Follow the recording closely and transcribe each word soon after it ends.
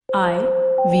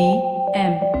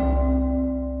IVM.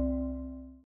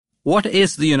 What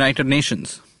is the United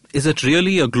Nations? Is it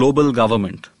really a global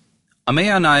government?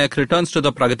 Ameya Nayak returns to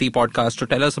the Pragati podcast to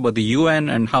tell us about the UN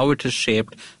and how it has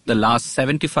shaped the last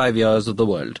 75 years of the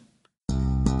world.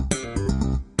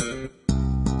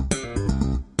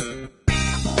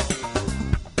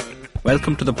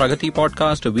 Welcome to the Pragati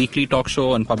podcast, a weekly talk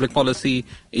show on public policy,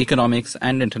 economics,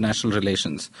 and international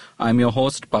relations. I'm your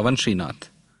host, Pavan Srinath.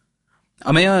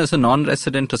 Ameya is a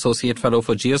non-resident associate fellow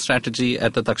for geostrategy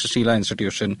at the Takshashila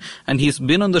Institution, and he's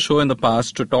been on the show in the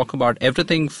past to talk about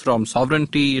everything from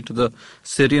sovereignty to the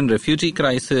Syrian refugee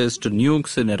crisis to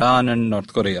nukes in Iran and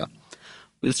North Korea.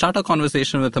 We'll start our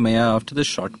conversation with Ameya after this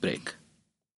short break.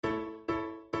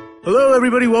 Hello,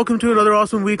 everybody. Welcome to another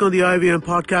awesome week on the IVM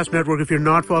Podcast Network. If you're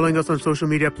not following us on social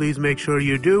media, please make sure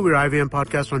you do. We're IVM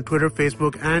Podcast on Twitter,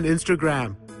 Facebook, and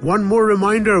Instagram. One more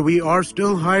reminder, we are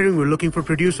still hiring. We're looking for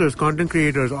producers, content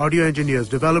creators, audio engineers,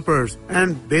 developers,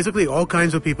 and basically all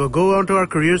kinds of people. Go onto our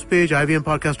careers page,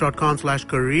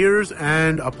 ivmpodcast.com/careers,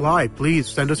 and apply. Please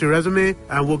send us your resume,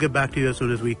 and we'll get back to you as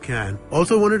soon as we can.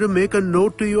 Also wanted to make a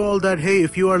note to you all that, hey,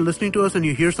 if you are listening to us and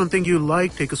you hear something you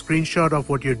like, take a screenshot of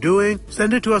what you're doing,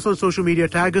 send it to us on social media,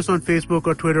 tag us on Facebook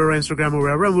or Twitter or Instagram or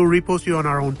wherever, and we'll repost you on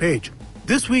our own page.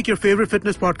 This week, your favorite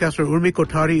fitness podcaster, Urmi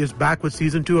Kothari, is back with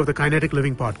Season 2 of the Kinetic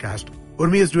Living podcast.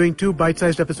 Urmi is doing 2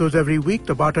 bite-sized episodes every week,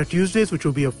 Tabata Tuesdays, which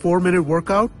will be a 4-minute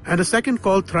workout, and a second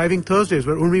called Thriving Thursdays,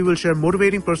 where Urmi will share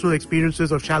motivating personal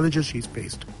experiences or challenges she's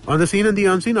faced. On the Scene and the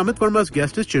Unseen, Amit Verma's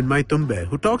guest is Chinmay Tumbe,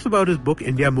 who talks about his book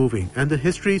India Moving and the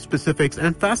history, specifics,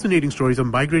 and fascinating stories of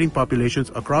migrating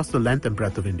populations across the length and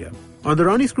breadth of India. On the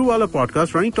Rani Screwwala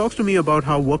podcast, Rani talks to me about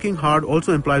how working hard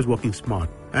also implies working smart,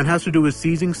 and has to do with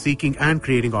seizing, seeking, and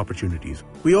creating opportunities.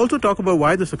 We also talk about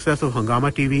why the success of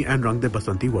Hangama TV and Rang De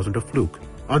Basanti wasn't a fluke.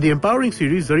 On the Empowering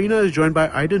series, Zarina is joined by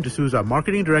Aiden D'Souza,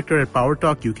 Marketing Director at Power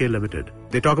Talk UK Limited.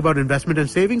 They talk about investment and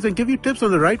savings and give you tips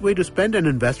on the right way to spend and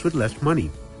invest with less money.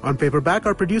 On Paperback,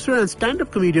 our producer and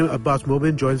stand-up comedian Abbas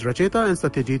Mobin joins Racheta and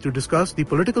Satyajit to discuss the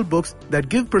political books that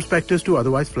give perspectives to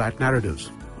otherwise flat narratives.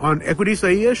 On Equity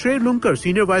Sahiya, Shrey Lunkar,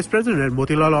 Senior Vice President at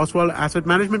Motilal Oswal Asset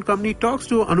Management Company, talks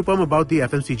to Anupam about the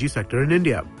FMCG sector in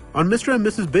India. On Mr. and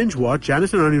Mrs. Binge Watch,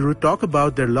 Janice and Anirudh talk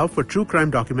about their love for true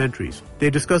crime documentaries. They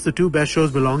discuss the 2 best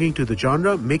shows belonging to the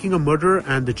genre, Making a Murderer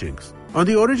and The Jinx. On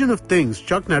The Origin of Things,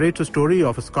 Chuck narrates a story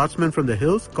of a Scotsman from the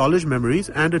hills, college memories,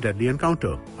 and a deadly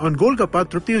encounter. On Golgappa,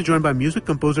 Trupti is joined by music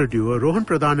composer duo Rohan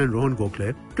Pradhan and Rohan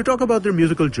Gokhale to talk about their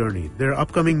musical journey, their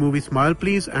upcoming movie Smile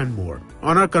Please, and more.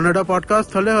 On our Kannada podcast,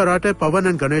 Thale Harate, Pavan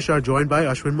and Ganesh are joined by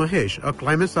Ashwin Mahesh, a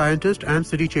climate scientist and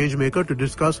city change maker, to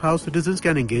discuss how citizens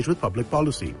can engage with public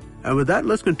policy. And with that,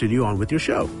 let's continue on with your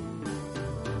show.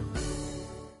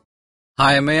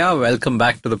 Hi, Ameya. Welcome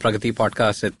back to the Pragati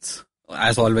podcast. It's,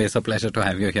 as always, a pleasure to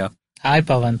have you here. Hi,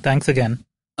 Pavan. Thanks again.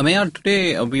 Ameya,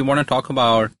 today we want to talk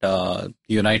about the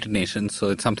United Nations.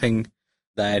 So it's something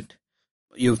that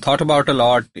you've thought about a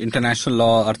lot. International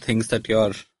law are things that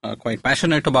you're quite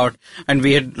passionate about. And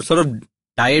we had sort of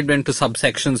dived into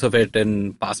subsections of it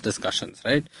in past discussions,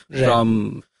 right?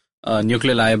 From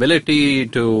nuclear liability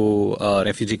to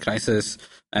refugee crisis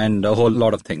and a whole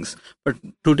lot of things. But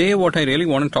today what I really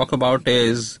want to talk about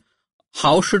is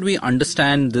how should we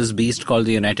understand this beast called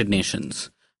the United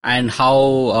Nations and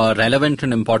how relevant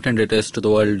and important it is to the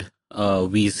world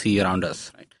we see around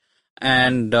us. Right?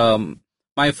 And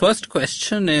my first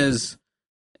question is,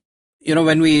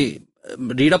 when we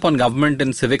read up on government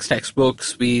in civics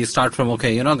textbooks, we start from,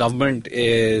 government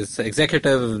is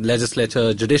executive,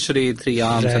 legislature, judiciary, 3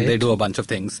 arms, and they do a bunch of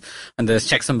things. And there's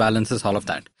checks and balances, all of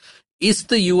that. Is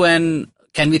the UN,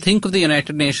 can we think of the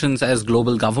United Nations as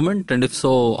global government? And if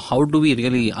so, how do we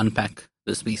really unpack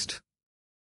this beast?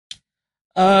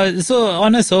 So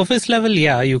on a surface level,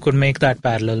 yeah, you could make that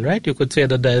parallel, right? You could say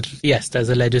that there's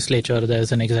a legislature,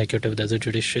 there's an executive, there's a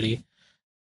judiciary.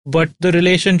 But the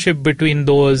relationship between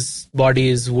those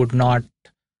bodies would not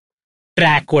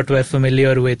track what we're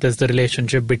familiar with as the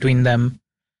relationship between them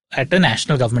at a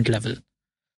national government level.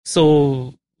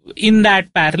 So in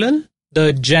that parallel,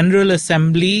 the General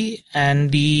Assembly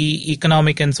and the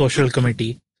Economic and Social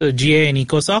Committee, so GA and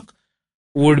ECOSOC,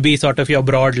 would be sort of your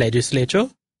broad legislature.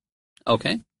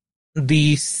 Okay.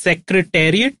 The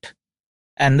Secretariat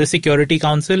and the Security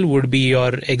Council would be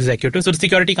your executive. So the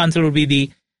Security Council would be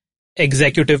the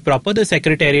executive proper. The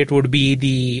Secretariat would be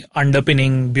the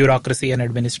underpinning bureaucracy and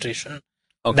administration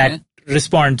that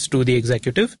responds to the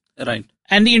executive. Right.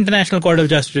 And the International Court of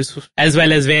Justice, as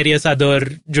well as various other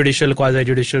judicial,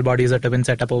 quasi-judicial bodies that have been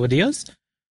set up over the years,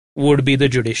 would be the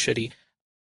judiciary.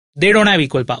 They don't have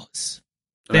equal powers.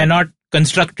 They're not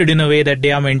constructed in a way that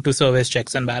they are meant to serve as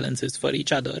checks and balances for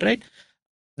each other, right?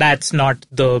 That's not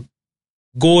the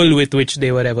goal with which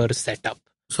they were ever set up.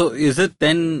 So is it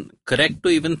then correct to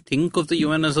even think of the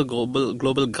UN as a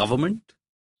global government?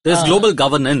 There's global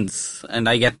governance, and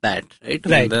I get that, right?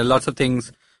 Right. There are lots of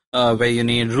things where you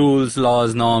need rules,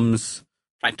 laws, norms,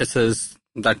 practices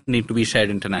that need to be shared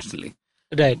internationally.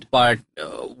 Right. But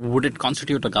would it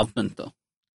constitute a government, though?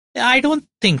 I don't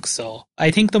think so.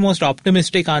 I think the most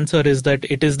optimistic answer is that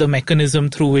it is the mechanism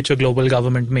through which a global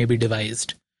government may be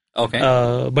devised. Okay.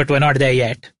 But we're not there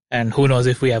yet, and who knows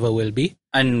if we ever will be.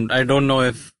 And I don't know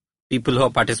if people who are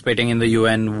participating in the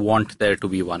UN want there to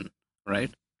be one,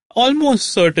 right? Almost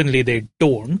certainly they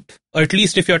don't, or at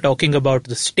least if you're talking about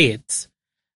the states,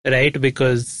 right?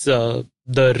 Because the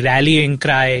rallying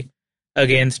cry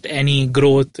against any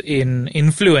growth in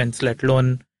influence, let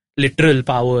alone literal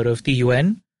power of the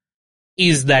UN,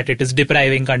 is that it is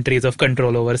depriving countries of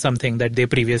control over something that they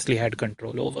previously had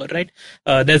control over, right?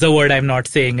 There's a word I'm not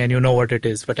saying and you know what it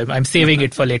is, but I'm saving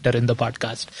it for later in the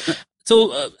podcast.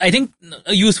 So I think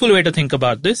a useful way to think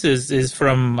about this is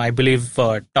from, I believe,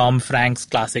 Tom Frank's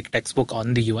classic textbook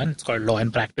on the UN. It's called Law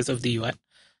and Practice of the UN.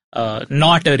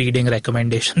 Not a reading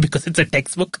recommendation because it's a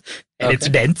textbook and it's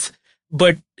dense.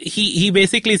 But he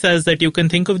basically says that you can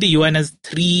think of the UN as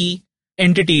three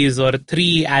entities or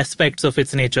three aspects of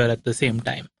its nature at the same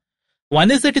time. One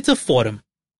is that it's a forum.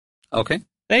 Okay.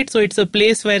 Right? So it's a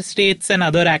place where states and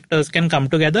other actors can come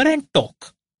together and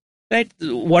talk. Right?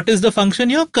 What is the function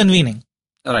here? Convening.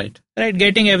 Right. Right?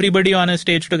 Getting everybody on a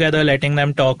stage together, letting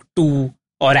them talk to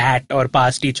or at or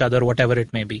past each other, whatever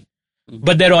it may be. Mm-hmm.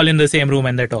 But they're all in the same room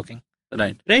and they're talking.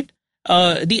 Right. Right?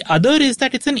 The other is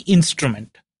that it's an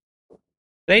instrument.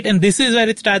 Right? And this is where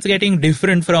it starts getting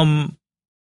different from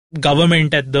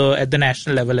government at the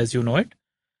national level as you know it.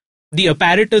 The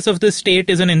apparatus of the state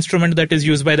is an instrument that is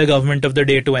used by the government of the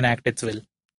day to enact its will.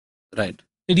 Right.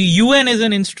 The UN is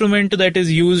an instrument that is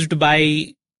used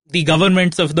by the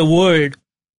governments of the world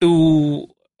to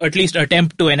at least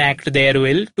attempt to enact their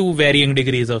will to varying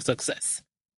degrees of success.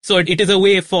 So it is a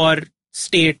way for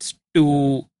states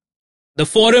to, the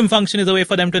forum function is a way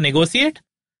for them to negotiate,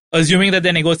 assuming that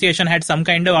the negotiation had some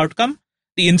kind of outcome.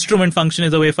 The instrument function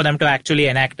is a way for them to actually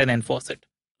enact and enforce it.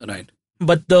 Right.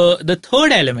 But the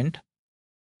third element,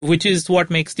 which is what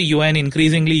makes the UN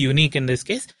increasingly unique in this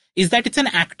case, is that it's an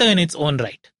actor in its own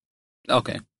right.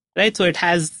 Okay. Right? So it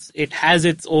has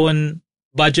its own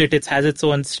budget, it has its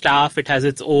own staff, it has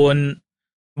its own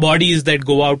bodies that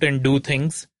go out and do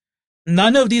things.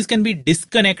 None of these can be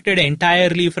disconnected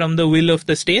entirely from the will of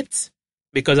the states,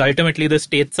 because ultimately the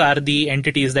states are the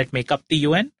entities that make up the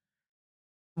UN.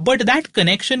 But that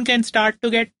connection can start to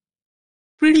get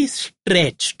pretty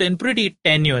stretched and pretty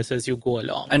tenuous as you go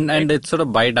along. And it's sort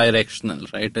of bi-directional,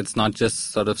 right? It's not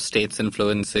just sort of states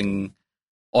influencing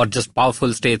or just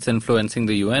powerful states influencing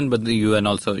the UN, but the UN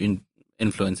also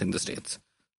influencing the states.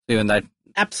 Even that.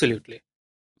 Absolutely.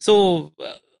 So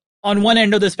on one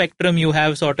end of the spectrum, you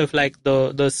have sort of like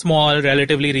the small,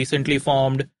 relatively recently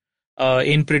formed,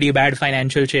 in pretty bad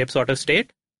financial shape sort of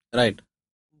state. Right.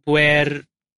 Where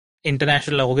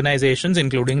international organizations,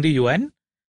 including the UN,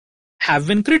 have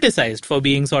been criticized for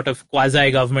being sort of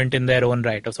quasi-government in their own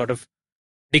right, or sort of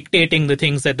dictating the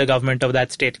things that the government of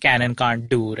that state can and can't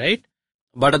do, right?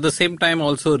 But at the same time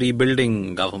also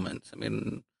rebuilding governments. I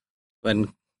mean,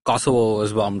 when Kosovo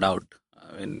was bombed out,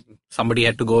 I mean, somebody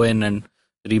had to go in and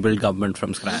rebuild government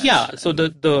from scratch. Yeah, so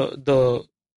the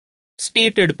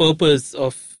stated purpose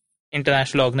of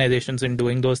international organizations in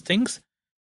doing those things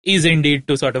is indeed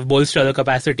to sort of bolster the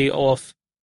capacity of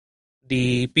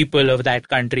the people of that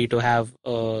country to have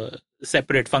a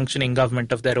separate functioning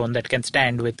government of their own that can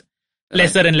stand with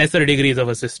lesser and lesser degrees of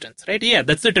assistance, right? Yeah,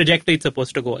 that's the trajectory it's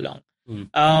supposed to go along.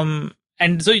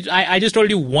 And so I just told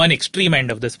you one extreme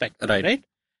end of the spectrum, right?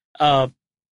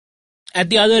 At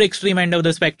the other extreme end of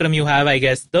the spectrum, you have, I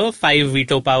guess, the 5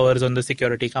 veto powers on the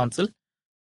Security Council,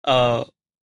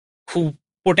 who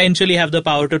potentially have the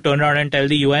power to turn around and tell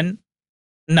the UN,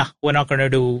 nah, we're not going to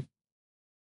do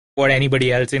what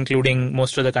anybody else, including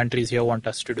most of the countries here, want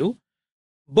us to do.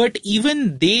 But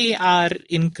even they are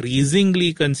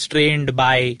increasingly constrained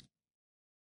by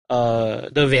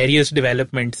the various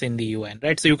developments in the UN,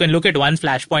 right? So you can look at one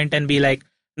flashpoint and be like,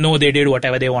 no, they did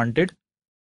whatever they wanted.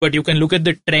 But you can look at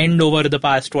the trend over the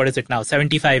past,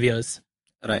 75 years.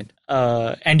 Right.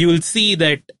 And you will see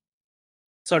that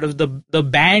sort of the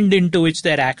band into which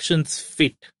their actions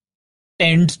fit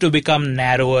tends to become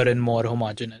narrower and more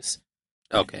homogeneous.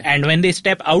 Okay. And when they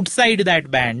step outside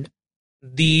that band,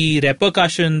 the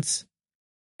repercussions,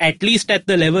 at least at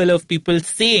the level of people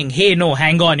saying, hey, no,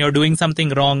 hang on, you're doing something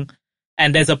wrong,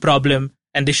 and there's a problem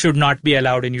and this should not be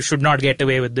allowed and you should not get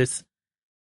away with this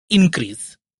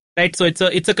increase, right? So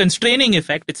it's a constraining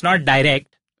effect. It's not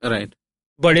direct, Right.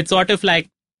 but it's sort of like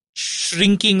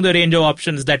shrinking the range of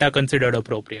options that are considered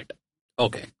appropriate.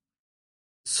 Okay.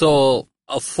 So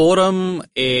a forum,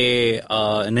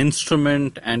 an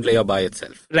instrument and layer by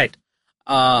itself. Right.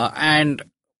 And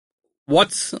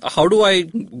how do I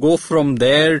go from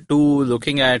there to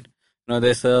looking at,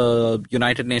 there's a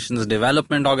United Nations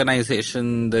Development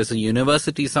Organization, there's a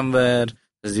university somewhere,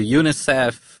 there's the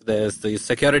UNICEF, there's the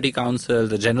Security Council,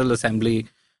 the General Assembly,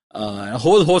 a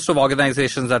whole host of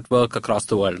organizations that work across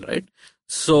the world, right?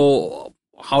 So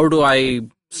how do I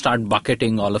start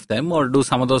bucketing all of them, or do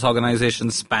some of those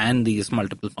organizations span these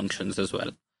multiple functions as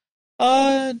well?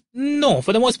 No,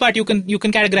 for the most part, you can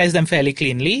categorize them fairly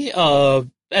cleanly.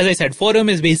 As I said, forum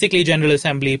is basically General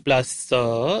Assembly plus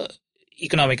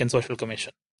Economic and Social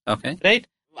Commission. Okay. Right?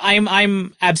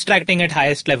 I'm abstracting at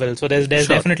highest level, so there's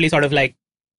Sure. definitely sort of like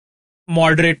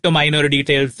moderate to minor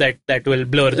details that will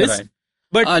blur this. Right.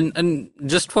 But and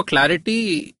just for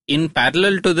clarity, in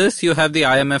parallel to this, you have the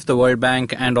IMF, the World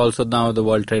Bank, and also now the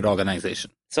World Trade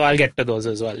Organization. so I'll get to those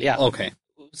as well. Yeah. Okay.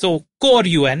 So core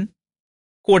UN,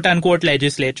 quote unquote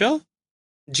legislature,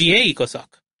 GA, ECOSOC.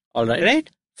 All right. Right?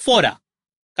 Fora.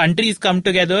 Countries come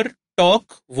together,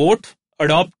 talk, vote,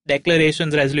 adopt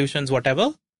declarations, resolutions,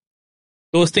 whatever.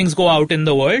 Those things go out in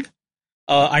the world.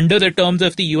 Under the terms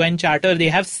of the UN Charter, they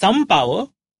have some power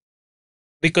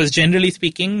because generally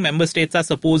speaking, member states are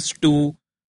supposed to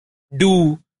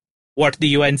do what the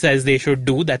UN says they should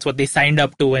do. That's what they signed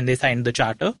up to when they signed the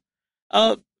Charter.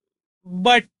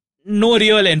 But no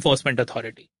real enforcement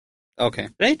authority. Okay.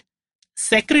 Right?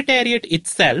 Secretariat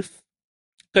itself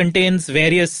contains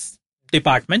various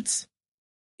departments.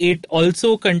 It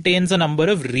also contains a number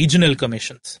of regional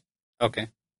commissions. Okay.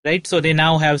 Right? So they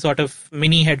now have sort of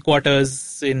mini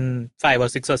headquarters in 5 or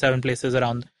 6 or 7 places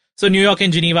around. So New York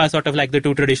and Geneva are sort of like the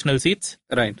two traditional seats.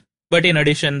 Right. But in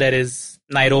addition, there is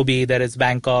Nairobi, there is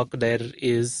Bangkok, there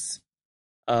is,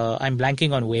 I'm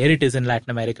blanking on where it is in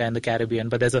Latin America and the Caribbean,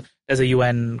 but there's a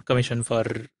UN commission for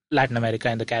Latin America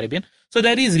and the Caribbean. So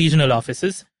there is regional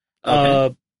offices,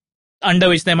 Okay. under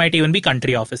which there might even be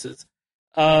country offices.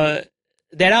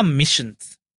 There are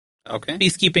missions, Okay.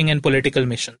 peacekeeping and political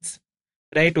missions,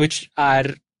 right, which are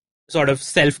sort of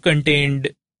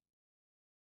self-contained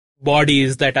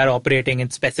bodies that are operating in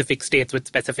specific states with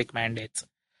specific mandates.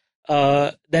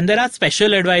 Then there are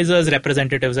special advisors,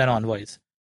 representatives, and envoys,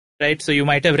 right? So you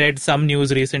might have read some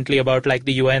news recently about like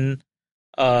the UN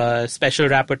Special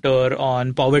Rapporteur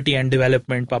on Poverty and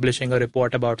Development publishing a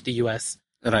report about the US.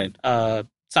 Right.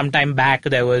 Sometime back,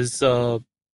 there was,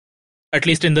 at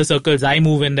least in the circles I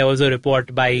move in, there was a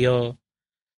report by a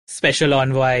special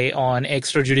envoy on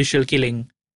extrajudicial killing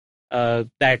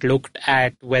that looked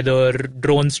at whether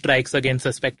drone strikes against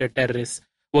suspected terrorists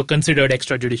were considered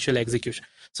extrajudicial execution.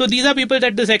 So these are people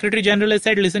that the Secretary General has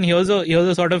said, listen, here's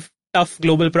a sort of tough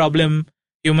global problem,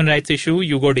 human rights issue,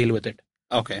 you go deal with it.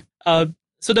 Okay.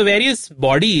 So the various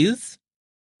bodies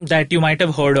that you might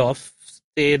have heard of,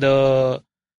 say the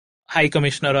High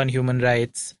Commissioner on Human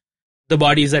Rights, the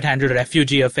bodies that handle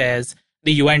refugee affairs,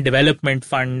 the UN Development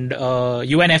Fund,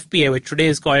 UNFPA, which today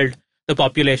is called the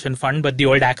Population Fund, but the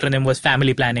old acronym was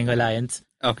Family Planning Alliance.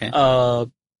 Okay.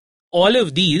 All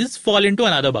of these fall into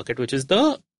another bucket, which is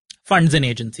the funds and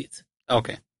agencies.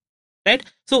 Okay. Right?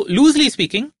 So loosely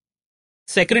speaking,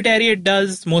 Secretariat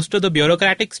does most of the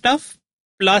bureaucratic stuff,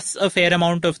 plus a fair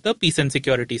amount of the peace and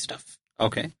security stuff.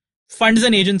 Okay. Funds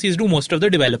and agencies do most of the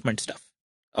development stuff.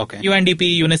 Okay.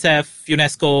 UNDP, UNICEF,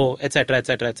 UNESCO, etc.,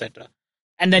 etc., etc.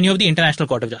 And then you have the International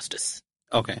Court of Justice,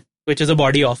 Okay. which is a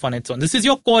body off on its own. This is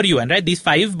your core UN, right? These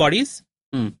 5 bodies,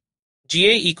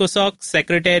 GA, ECOSOC,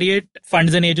 Secretariat,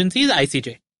 Funds and Agencies,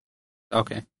 ICJ.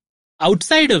 Okay.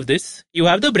 Outside of this, you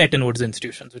have the Bretton Woods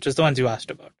institutions, which is the ones you asked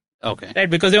about. Okay. Right?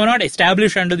 Because they were not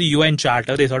established under the UN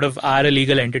Charter. They sort of are a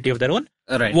legal entity of their own.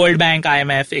 Right. World Bank,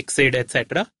 IMF, ICSID,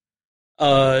 etc.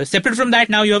 Separate from that,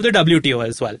 now you have the WTO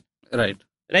as well. Right.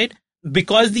 Right?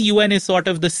 Because the UN is sort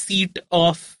of the seat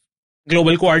of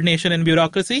global coordination and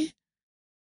bureaucracy,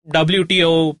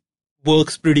 WTO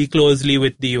works pretty closely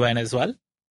with the UN as well.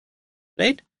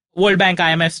 Right? World Bank,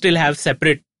 IMF still have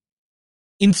separate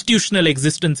institutional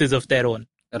existences of their own.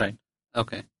 Right.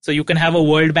 Okay. So you can have a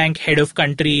World Bank head of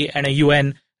country and a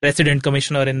UN resident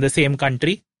commissioner in the same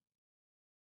country.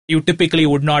 You typically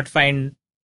would not find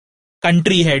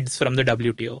country heads from the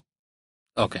WTO.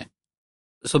 Okay.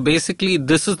 So basically,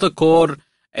 this is the core.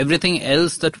 Everything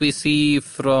else that we see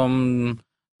from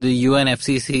the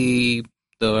UNFCCC,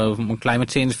 the climate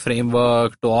change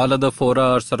framework, to all other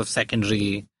fora are sort of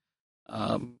secondary.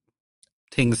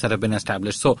 things that have been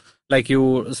established. So, like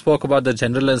you spoke about the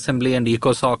General Assembly and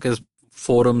ECOSOC as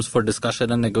forums for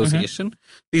discussion and negotiation.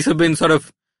 These have been sort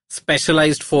of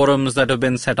specialized forums that have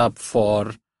been set up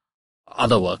for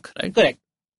other work, right?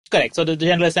 Correct. So the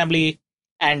General Assembly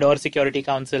and or Security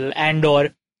Council and or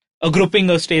a grouping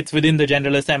of states within the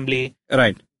General Assembly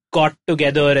Right. got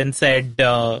together and said,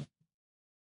 we're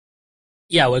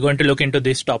going to look into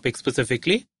this topic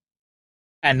specifically.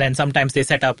 And then sometimes they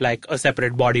set up like a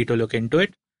separate body to look into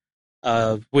it,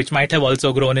 which might have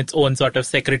also grown its own sort of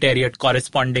secretariat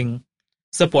corresponding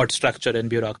support structure and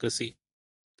bureaucracy.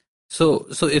 So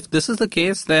if this is the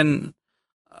case, then,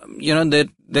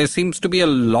 there seems to be a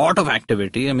lot of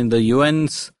activity. I mean, the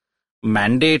UN's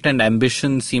mandate and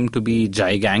ambition seem to be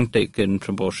gigantic in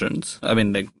proportions. I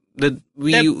mean, like,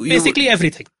 basically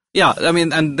everything. Yeah, I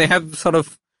mean, and they have sort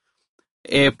of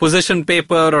a position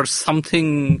paper or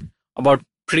something about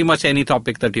pretty much any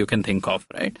topic that you can think of,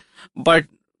 right? But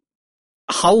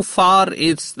how far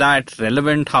is that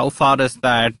relevant? How far is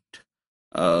that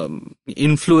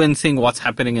influencing what's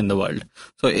happening in the world?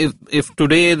 So if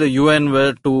today the UN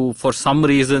were to, for some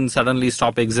reason, suddenly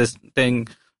stop existing,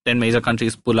 10 major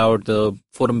countries pull out, the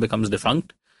forum becomes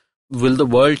defunct, will the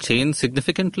world change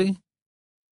significantly?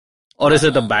 Or is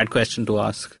it a bad question to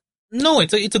ask? No,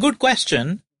 it's a good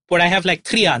question, but I have like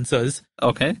 3 answers.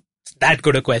 Okay. It's that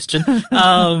good a question.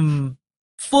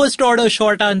 First order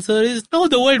short answer is no,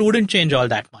 the world wouldn't change all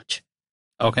that much.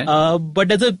 Okay. But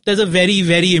there's a very,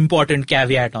 very important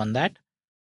caveat on that.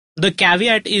 The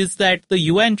caveat is that the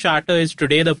UN Charter is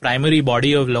today the primary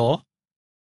body of law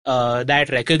that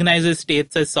recognizes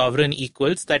states as sovereign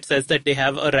equals, that says that they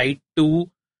have a right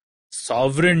to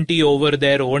sovereignty over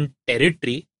their own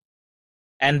territory,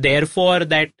 and therefore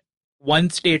that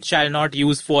one state shall not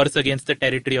use force against the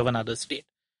territory of another state.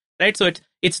 Right? So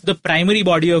it's the primary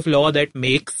body of law that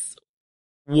makes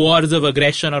wars of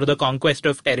aggression or the conquest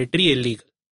of territory illegal.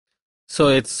 So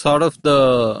it's sort of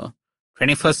the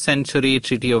 21st century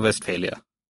Treaty of Westphalia.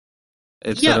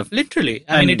 It's sort of, literally.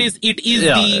 I mean, it is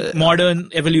the modern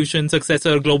evolution,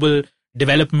 successor, global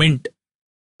development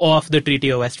of the Treaty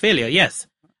of Westphalia. Yes.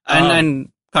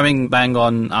 And coming bang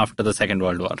on after the Second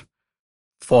World War,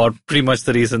 for pretty much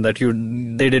the reason that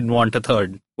they didn't want a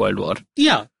third World War.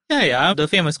 Yeah. The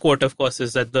famous quote, of course,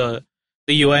 is that the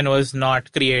UN was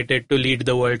not created to lead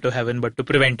the world to heaven, but to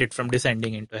prevent it from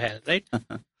descending into hell, right?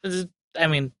 I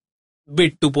mean,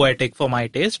 bit too poetic for my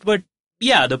taste, but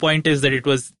yeah, the point is that it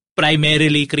was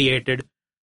primarily created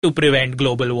to prevent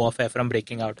global warfare from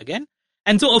breaking out again.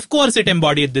 And so, of course, it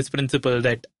embodied this principle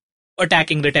that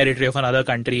attacking the territory of another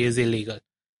country is illegal,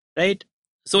 right?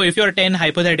 So if you're 10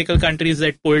 hypothetical countries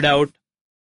that pulled out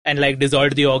and like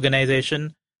dissolved the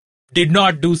organization, did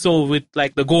not do so with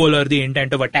like the goal or the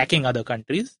intent of attacking other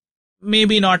countries,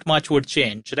 maybe not much would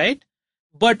change, right?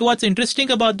 But what's interesting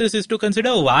about this is to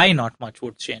consider why not much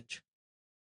would change.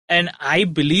 And I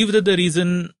believe that the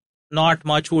reason not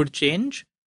much would change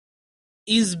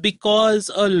is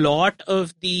because a lot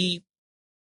of the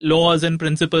laws and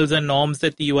principles and norms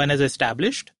that the UN has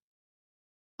established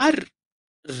are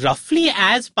roughly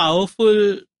as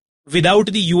powerful without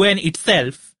the UN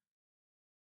itself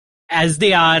as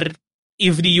they are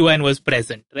if the UN was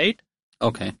present, right?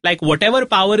 Okay. Like whatever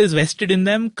power is vested in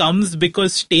them comes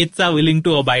because states are willing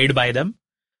to abide by them.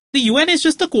 The UN is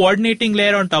just a coordinating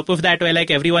layer on top of that where like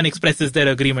everyone expresses their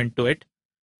agreement to it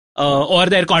or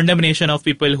their condemnation of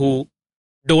people who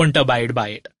don't abide by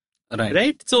it.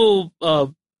 Right? So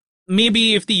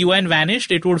maybe if the UN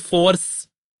vanished, it would force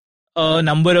a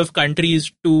number of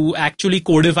countries to actually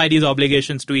codify these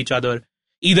obligations to each other,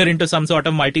 either into some sort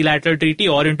of multilateral treaty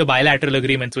or into bilateral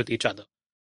agreements with each other.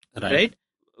 Right?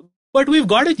 But we've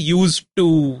got it used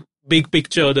to big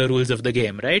picture the rules of the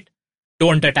game, right?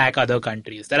 Don't attack other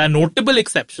countries. There are notable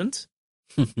exceptions.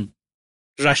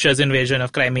 Russia's invasion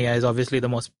of Crimea is obviously the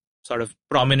most sort of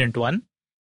prominent one.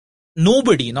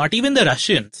 Nobody, not even the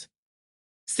Russians,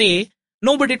 say,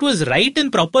 no, but it was right and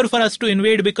proper for us to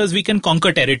invade because we can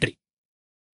conquer territory.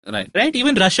 Right?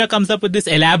 Even Russia comes up with this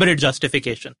elaborate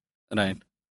justification.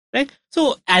 Right?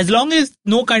 So as long as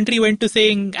no country went to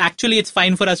saying, actually, it's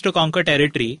fine for us to conquer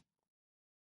territory,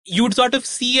 you'd sort of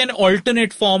see an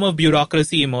alternate form of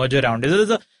bureaucracy emerge around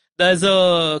it. There's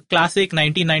a classic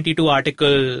 1992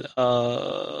 article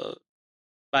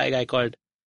by a guy called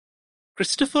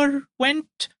Christopher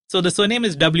Wendt. So the surname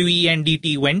is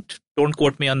Wendt. Wendt. Don't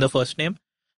quote me on the first name.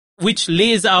 Which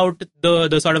lays out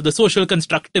the sort of the social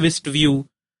constructivist view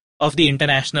of the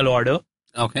international order.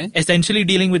 Okay. Essentially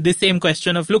dealing with this same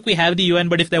question of, look, we have the UN,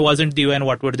 but if there wasn't the UN,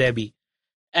 what would there be?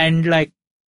 And like,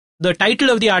 the title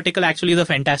of the article actually is a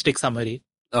fantastic summary.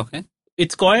 Okay.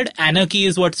 it's called anarchy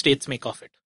is what states make of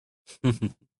it.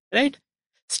 Right?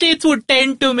 States would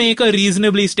tend to make a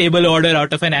reasonably stable order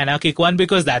out of an anarchic one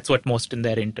because that's what most in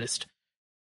their interest.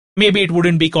 Maybe it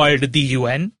wouldn't be called the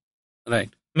UN. Right.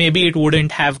 Maybe it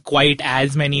wouldn't have quite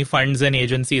as many funds and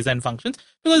agencies and functions,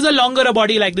 because the longer a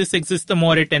body like this exists, the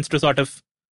more it tends to sort of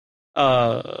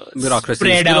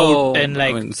spread out and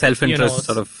like self-interest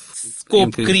sort of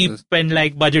scope creep and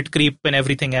like budget creep and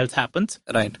everything else happens.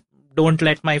 Right. Don't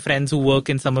let my friends who work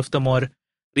in some of the more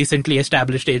recently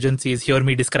established agencies hear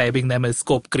me describing them as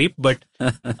scope creep. But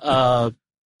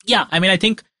yeah, I mean, I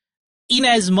think in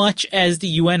as much as the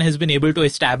UN has been able to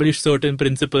establish certain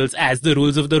principles as the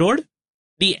rules of the road,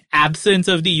 the absence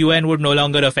of the UN would no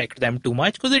longer affect them too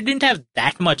much because it didn't have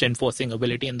that much enforcing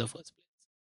ability in the first place.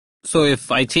 So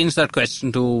if I change that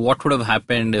question to what would have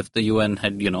happened if the UN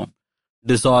had,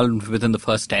 dissolved within the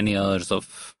first 10 years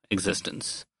of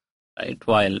existence, right?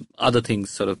 While other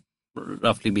things sort of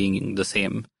roughly being the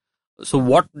same. So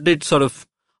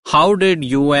how did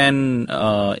UN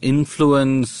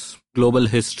influence global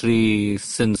history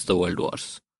since the World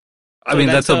Wars? I mean,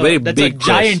 that's a very big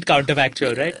giant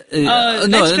counterfactual, right?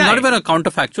 No, not even a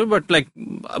counterfactual, but like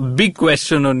a big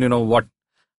question on, what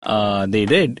they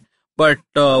did. But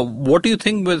what do you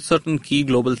think were certain key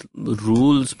global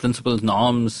rules, principles,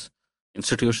 norms,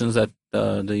 institutions that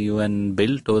the UN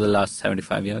built over the last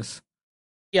 75 years?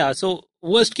 Yeah, so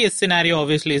worst case scenario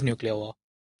obviously is nuclear war.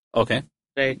 Okay.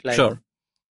 Right? Like, sure.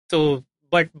 So,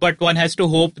 but one has to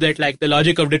hope that like the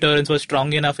logic of deterrence was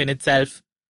strong enough in itself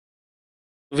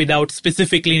without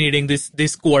specifically needing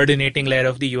this coordinating layer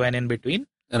of the UN in between.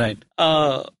 Right.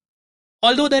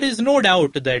 Although there is no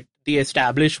doubt that the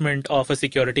establishment of a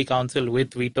Security Council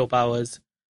with veto powers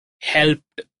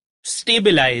helped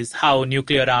stabilize how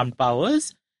nuclear-armed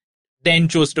powers then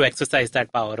chose to exercise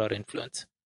that power or influence.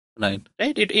 Right.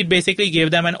 It basically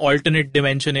gave them an alternate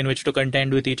dimension in which to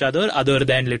contend with each other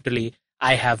than literally,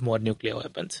 I have more nuclear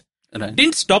weapons. Right.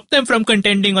 Didn't stop them from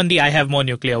contending on the I have more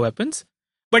nuclear weapons.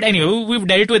 But anyway, we've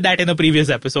dealt with that in a previous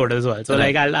episode as well. So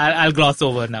right. I'll gloss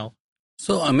over now.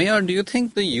 So Ameya, do you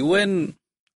think the UN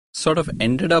sort of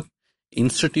ended up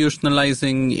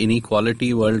institutionalizing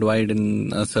inequality worldwide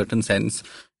in a certain sense?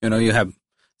 You have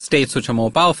states which are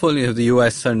more powerful, you have the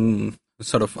US and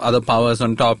sort of other powers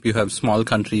on top, you have small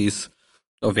countries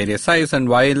of various size, and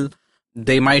while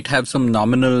they might have some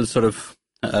nominal sort of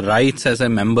rights as a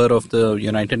member of the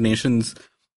United Nations,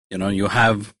 you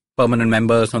have permanent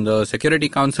members on the Security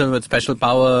Council with special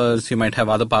powers, you might have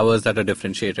other powers that are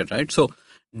differentiated, right? So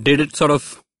did it sort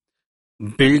of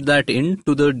build that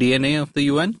into the DNA of the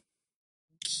UN?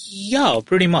 Yeah,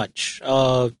 pretty much.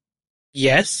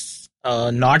 Yes,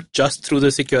 not just through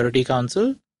the Security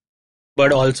Council,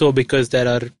 but also because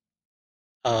there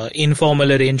are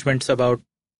informal arrangements about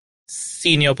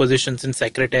senior positions in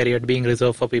Secretariat being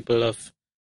reserved for people of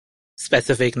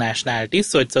specific nationalities.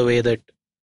 So it's a way that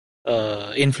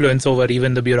influence over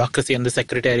even the bureaucracy and the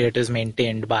Secretariat is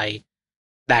maintained by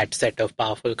that set of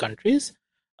powerful countries.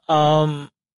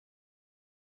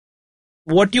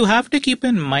 What you have to keep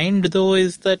in mind, though,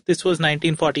 is that this was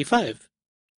 1945.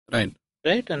 Right.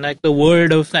 Right? And like the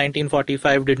world of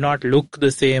 1945 did not look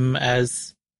the same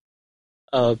as...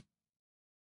 there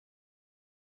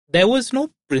was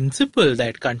no principle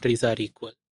that countries are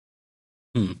equal.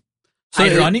 So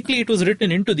ironically, it was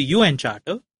written into the UN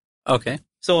Charter. Okay.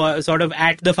 So sort of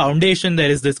at the foundation, there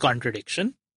is this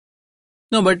contradiction.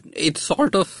 No, but it's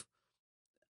sort of...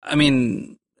 I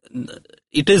mean,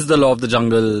 it is the law of the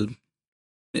jungle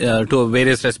to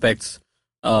various respects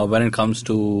when it comes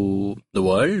to the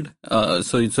world.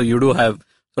 So you do have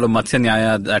sort of Matsya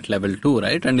Nyaya at that level too,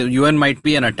 right? And the UN might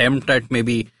be an attempt at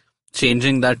maybe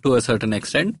changing that to a certain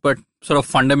extent, but sort of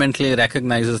fundamentally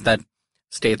recognizes that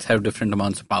states have different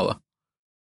amounts of power.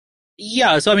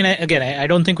 Yeah, so I mean, I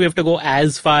don't think we have to go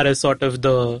as far as sort of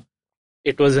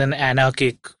it was an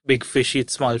anarchic, big fish eat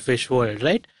small fish world,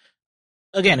 right?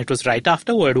 Again, it was right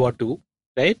after World War II,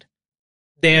 right?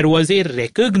 There was a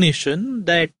recognition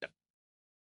that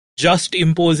just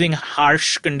imposing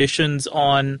harsh conditions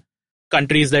on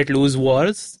countries that lose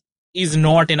wars is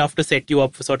not enough to set you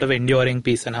up for sort of enduring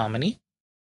peace and harmony,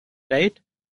 right?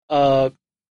 There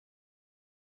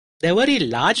were a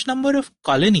large number of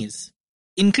colonies,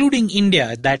 including India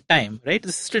at that time, right?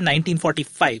 This is still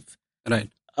 1945. Right.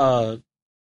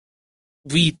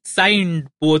 We signed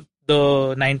both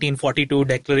the 1942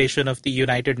 Declaration of the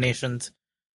United Nations,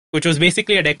 which was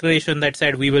basically a declaration that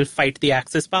said we will fight the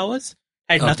Axis powers.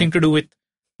 Had nothing to do with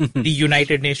the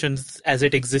United Nations as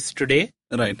it exists today.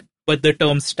 Right. But the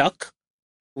term stuck.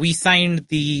 We signed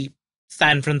the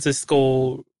San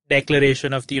Francisco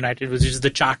Declaration of the United, which is the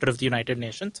Charter of the United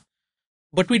Nations,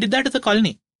 But we did that as a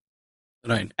colony.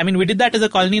 Right. I mean, we did that as a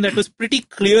colony that was pretty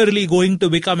clearly going to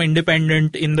become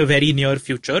independent in the very near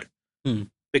future.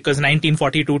 Because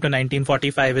 1942 to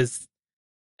 1945 is,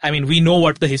 I mean, we know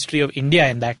what the history of India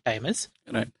in that time is.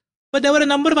 Right. But there were a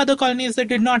number of other colonies that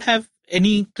did not have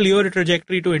any clear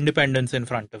trajectory to independence in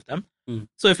front of them.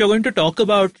 So if you're going to talk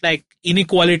about like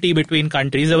inequality between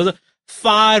countries, there was a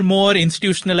far more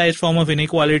institutionalized form of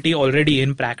inequality already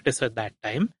in practice at that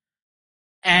time.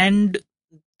 And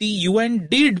the UN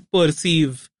did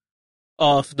perceive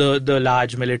of the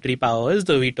large military powers,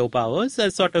 the veto powers,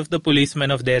 as sort of the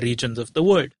policemen of their regions of the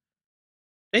world.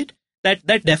 Right? That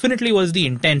definitely was the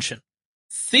intention.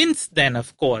 Since then,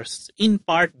 of course, in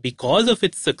part because of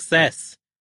its success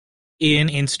in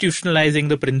institutionalizing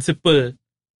the principle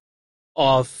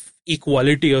of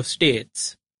equality of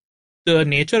states, the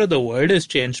nature of the world has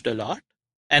changed a lot.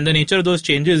 And the nature of those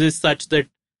changes is such that,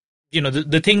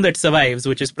 the thing that survives,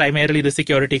 which is primarily the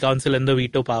Security Council and the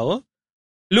veto power,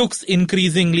 looks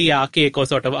increasingly archaic or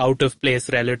sort of out of place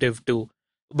relative to.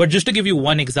 But just to give you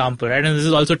one example, right, and this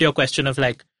is also to your question of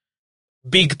like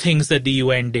big things that the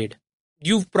UN did.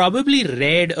 You've probably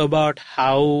read about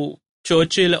how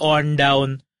Churchill on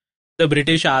down, the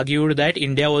British argued that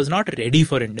India was not ready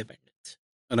for independence.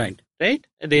 Right?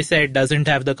 They said doesn't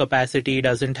have the capacity,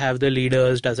 doesn't have the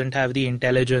leaders, doesn't have the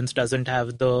intelligence, doesn't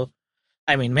have the...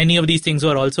 I mean, many of these things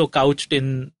were also couched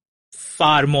in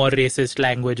far more racist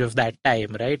language of that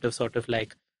time, right? Of sort of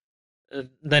like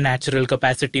the natural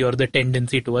capacity or the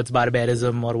tendency towards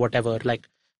barbarism or whatever, like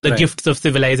the gifts of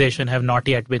civilization have not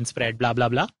yet been spread, blah, blah,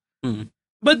 blah.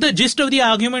 But the gist of the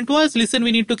argument was, listen,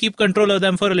 we need to keep control of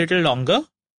them for a little longer.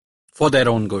 For their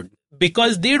own good.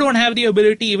 Because they don't have the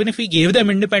ability, even if we gave them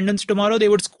independence tomorrow, they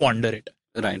would squander it.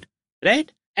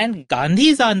 Right? And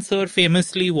Gandhi's answer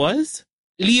famously was,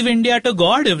 leave India to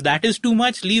God. If that is too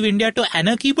much, leave India to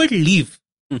anarchy, but leave.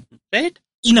 Right?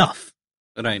 Enough.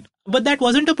 Right. But that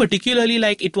wasn't a particularly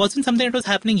it wasn't something that was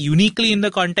happening uniquely in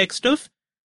the context of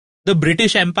the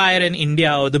British Empire in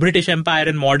India or the British Empire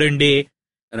in modern day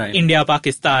India,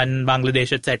 Pakistan,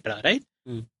 Bangladesh, etc. Right?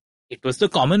 It was the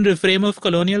common refrain of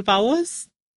colonial powers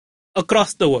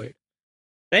across the world.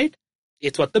 Right?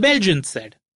 It's what the Belgians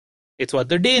said. It's what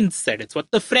the Danes said. It's what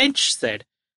the French said.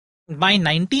 By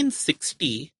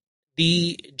 1960,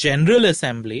 the General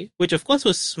Assembly, which of course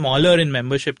was smaller in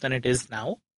membership than it is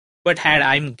now, but had,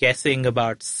 I'm guessing,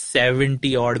 about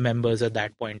 70 odd members at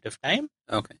that point of time,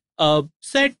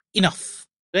 said enough,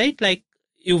 right? Like,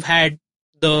 you've had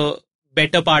the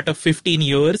better part of 15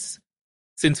 years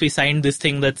since we signed this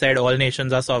thing that said all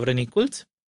nations are sovereign equals.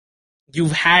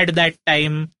 You've had that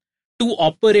time to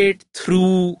operate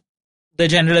through the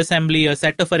General Assembly, a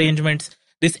set of arrangements,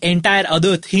 this entire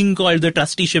other thing called the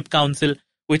Trusteeship Council,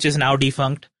 which is now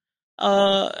defunct.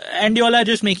 And you all are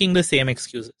just making the same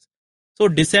excuses. So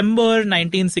December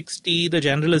 1960, the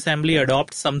General Assembly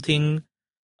adopts something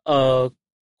called,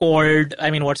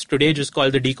 what's today just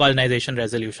called the Decolonization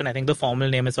Resolution. I think the formal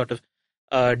name is sort of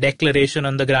Declaration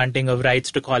on the Granting of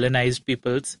Rights to Colonized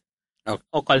Peoples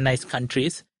or Colonized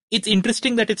Countries. It's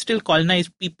interesting that it's still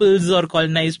colonized peoples or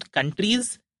colonized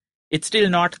countries. It's still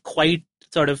not quite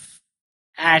sort of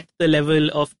at the level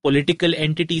of political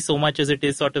entity so much as it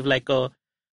is sort of like a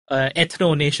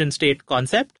ethno-nation state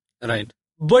concept. Right.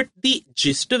 But the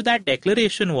gist of that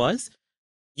declaration was,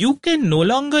 you can no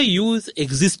longer use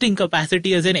existing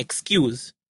capacity as an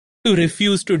excuse to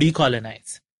refuse to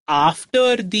decolonize.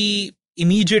 After the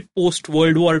immediate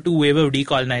post-World War II wave of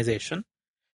decolonization,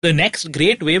 the next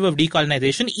great wave of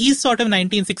decolonization is sort of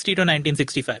 1960 to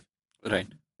 1965. Right.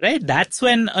 That's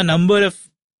when a number of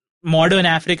modern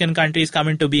African countries come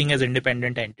into being as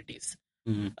independent entities.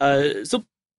 So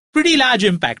pretty large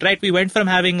impact, right? We went from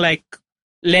having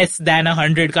less than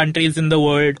 100 countries in the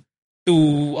world to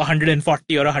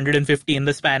 140 or 150 in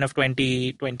the span of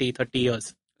 20, 30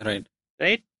 years. Right.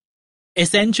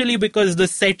 Essentially because the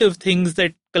set of things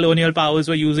that colonial powers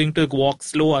were using to walk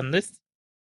slow on this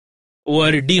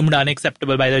were deemed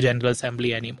unacceptable by the General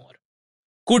Assembly anymore.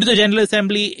 Could the General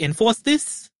Assembly enforce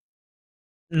this?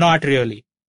 Not really.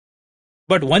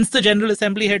 But once the General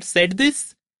Assembly had said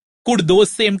this, could those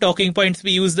same talking points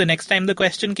be used the next time the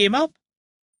question came up?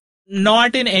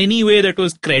 Not in any way that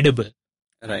was credible.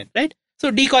 Right.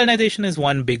 So decolonization is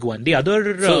one big one. The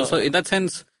other... So in that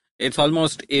sense, it's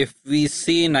almost, if we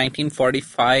see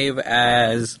 1945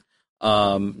 as,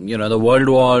 the world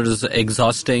wars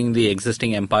exhausting the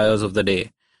existing empires of the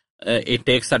day, it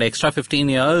takes that extra 15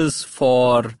 years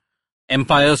for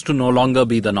empires to no longer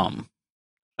be the norm.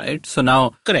 Right? So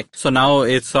now... Correct. So now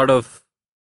it's sort of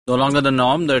no longer the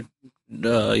norm that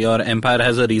your empire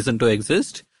has a reason to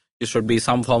exist. It should be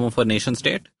some form of a nation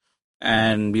state.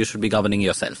 and you should be governing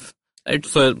yourself. Right?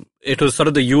 So it was sort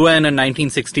of the UN in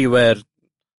 1960 where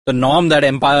the norm that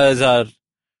empires are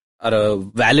a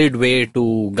valid way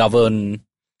to govern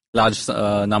large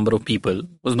number of people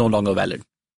was no longer valid.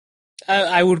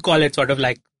 I would call it sort of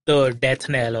like the death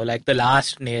knell or like the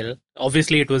last nail.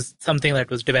 Obviously, it was something that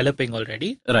was developing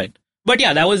already. Right. But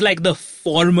yeah, that was like the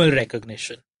formal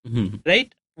recognition,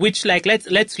 right? Which like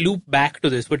let's loop back to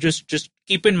this, but just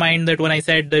keep in mind that when I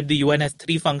said that the UN has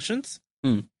 3 functions,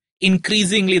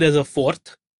 increasingly there's a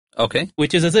 4th,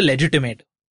 which is as a legitimator.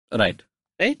 Right.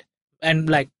 And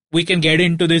like we can get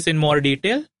into this in more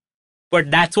detail, but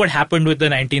that's what happened with the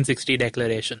 1960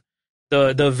 declaration.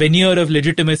 The veneer of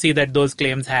legitimacy that those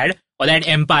claims had, or that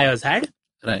empires had,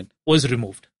 was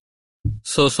removed.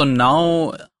 So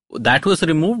now that was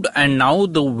removed, and now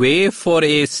the way for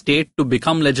a state to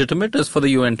become legitimate is for the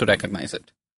UN to recognize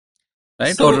it,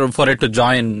 right? Or for it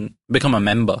to become a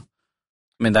member.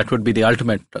 I mean, that would be the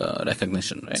ultimate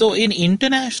recognition, right? So in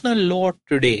international law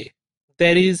today,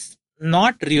 there is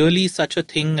not really such a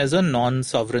thing as a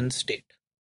non-sovereign state.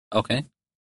 Okay.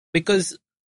 Because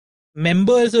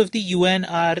members of the UN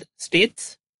are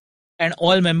states, and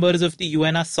all members of the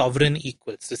UN are sovereign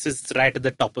equals. This is right at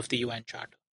the top of the UN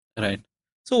Charter. Right.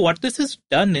 So what this has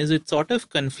done is it sort of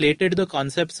conflated the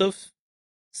concepts of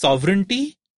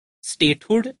sovereignty,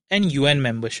 statehood, and UN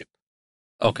membership.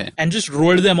 Okay. And just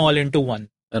rolled them all into one.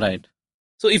 Right.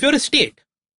 So if you're a state,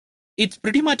 it's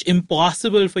pretty much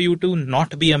impossible for you to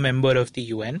not be a member of the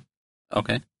UN.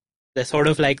 Okay. They're sort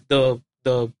of like the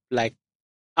like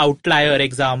outlier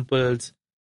examples.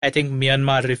 I think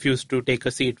Myanmar refused to take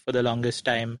a seat for the longest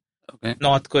time. Okay.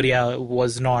 North Korea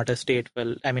was not a state,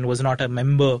 was not a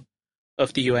member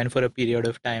of the UN for a period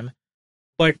of time.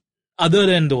 But other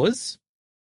than those,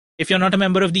 if you're not a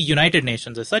member of the United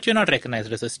Nations as such, you're not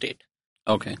recognized as a state.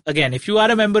 Okay. Again, if you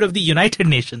are a member of the United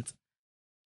Nations,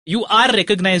 you are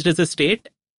recognized as a state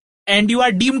and you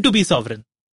are deemed to be sovereign.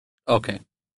 Okay.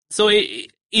 So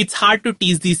it's hard to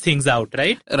tease these things out,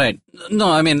 right? Right.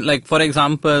 No, I mean, like, for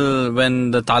example,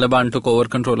 when the Taliban took over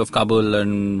control of Kabul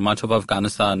and much of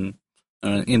Afghanistan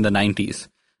in the 90s,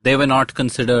 they were not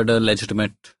considered a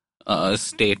legitimate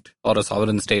state or a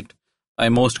sovereign state by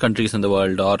most countries in the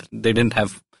world, or they didn't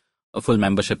have a full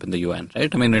membership in the UN,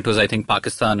 right? I mean, it was, I think,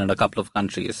 Pakistan and a couple of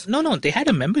countries. No, they had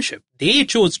a membership. They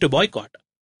chose to boycott.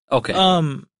 Okay.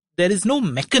 There is no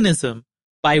mechanism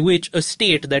by which a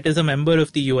state that is a member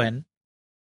of the UN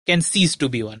can cease to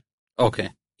be one. Okay.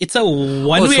 It's a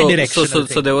one-way direction.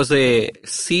 So there was a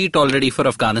seat already for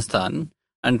Afghanistan,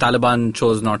 and Taliban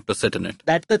chose not to sit in it.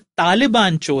 That the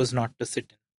Taliban chose not to sit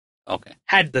in. Okay.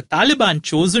 Had the Taliban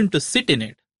chosen to sit in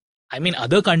it, I mean,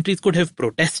 other countries could have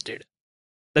protested.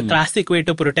 The classic way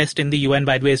to protest in the UN,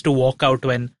 by the way, is to walk out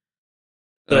when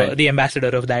the ambassador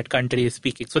of that country is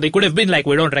speaking. So they could have been like,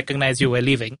 we don't recognize you, we're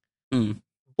leaving.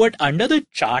 But under the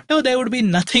charter, there would be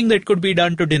nothing that could be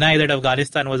done to deny that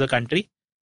Afghanistan was a country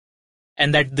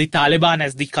and that the Taliban,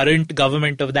 as the current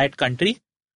government of that country,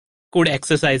 could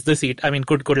exercise the seat. I mean,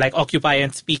 could like occupy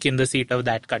and speak in the seat of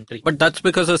that country. But that's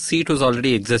because a seat was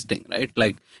already existing, right?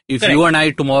 Like, if you and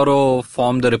I tomorrow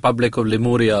form the Republic of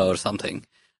Lemuria or something,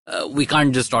 we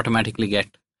can't just automatically get,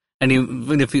 and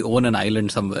even if we own an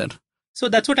island somewhere. So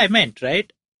that's what I meant,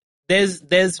 right?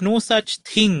 There's no such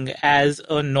thing as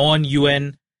a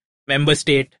non-UN member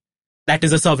state that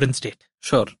is a sovereign state.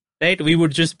 Sure. Right? We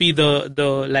would just be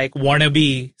the like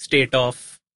wannabe state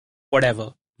of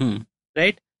whatever.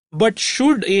 Right? But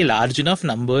should a large enough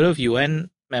number of UN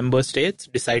member states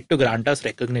decide to grant us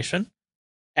recognition,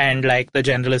 and like the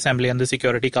General Assembly and the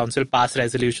Security Council pass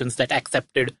resolutions that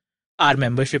accepted our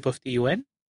membership of the UN,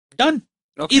 done.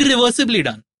 Okay. Irreversibly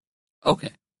done.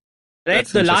 Okay. Right?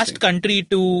 That's the last country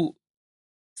to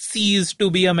cease to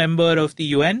be a member of the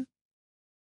UN,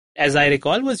 as I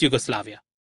recall, was Yugoslavia.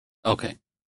 Okay.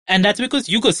 And that's because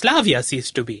Yugoslavia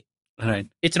ceased to be. Right.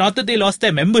 It's not that they lost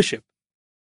their membership.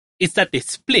 It's that they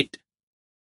split.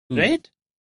 Right?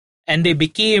 And they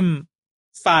became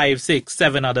 5, 6,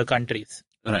 7 other countries.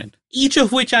 Right. Each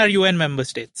of which are UN member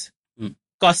states.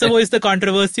 Kosovo is the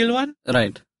controversial one.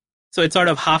 Right. So it's sort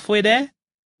of halfway there.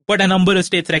 But a number of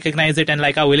states recognize it and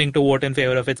like are willing to vote in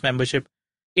favor of its membership.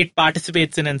 It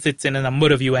participates in and sits in a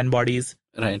number of UN bodies.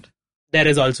 Right. There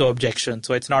is also objection,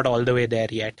 so it's not all the way there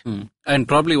yet. And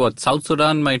probably South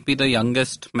Sudan might be the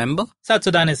youngest member? South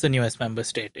Sudan is the newest member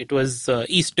state. It was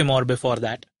East Timor before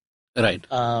that. Right.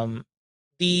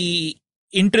 The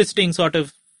interesting sort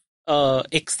of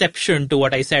exception to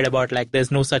what I said about like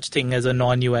there's no such thing as a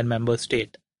non-UN member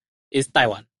state is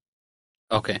Taiwan.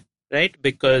 Okay. Right?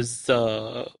 Because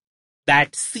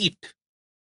that seat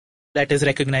that is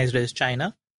recognized as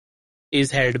China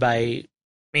is held by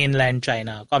mainland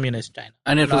China, communist China.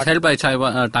 And it was held by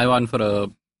Taiwan for a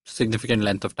significant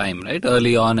length of time, right?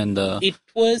 Early on in the It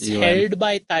was UN. held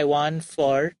by Taiwan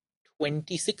for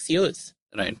 26 years.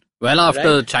 Right. Well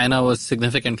after Right. China was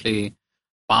significantly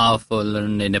powerful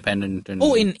and independent. And,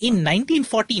 Oh, in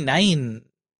 1949,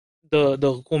 the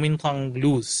Kuomintang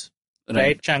lose,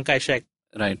 right? Chiang Kai-shek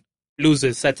Right.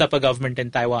 loses, sets up a government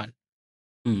in Taiwan.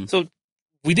 Hmm. So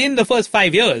within the first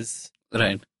 5 years,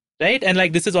 Right. right? And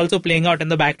like this is also playing out in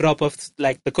the backdrop of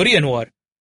like the Korean War,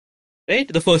 right?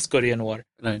 The first Korean War.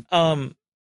 Right.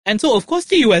 And so of course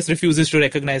the US refuses to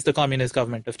recognize the communist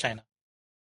government of China,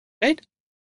 right?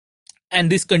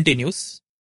 And this continues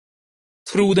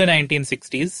through the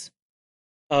 1960s.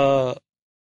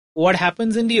 What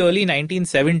happens in the early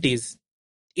 1970s?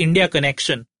 India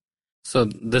connection. So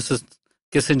this is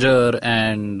Kissinger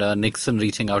and Nixon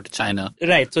reaching out to China.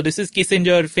 Right. So this is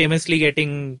Kissinger famously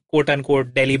getting quote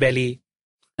unquote Delhi belly,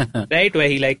 right? Where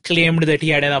he like claimed that he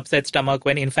had an upset stomach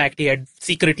when in fact he had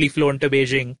secretly flown to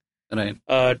Beijing Right.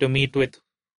 to meet with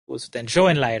who was then Zhou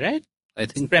Enlai, right? I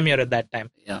think. Premier at that time.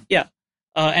 Yeah. Yeah.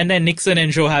 And then Nixon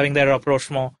and Zhou having their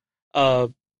rapprochement.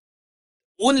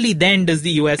 Only then does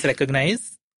the US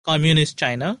recognize communist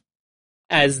China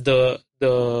as the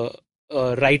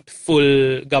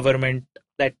rightful government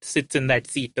that sits in that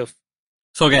seat of.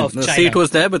 So again, of the China. seat was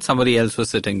there, but somebody else was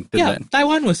sitting till Yeah, then.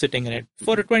 Taiwan was sitting in it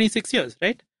for 26 years,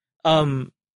 right?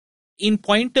 In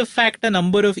point of fact, a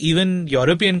number of even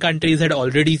European countries had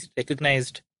already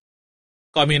recognized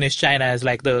communist China as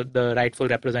like the rightful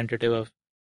representative of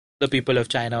the people of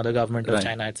China, the government of Right.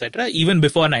 China, etc., even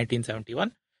before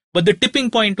 1971. But the tipping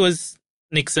point was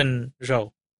Nixon,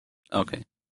 Zhou. Okay.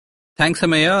 Thanks,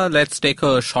 Ameya. Let's take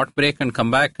a short break and come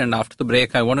back. And after the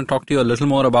break, I want to talk to you a little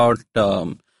more about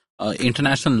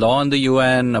international law in the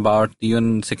UN, about the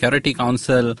UN Security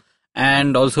Council,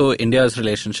 and also India's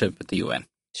relationship with the UN.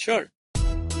 Sure.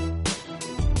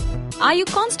 Are you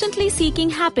constantly seeking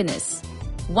happiness?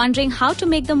 Wondering how to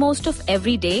make the most of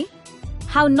every day?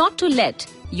 How not to let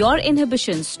your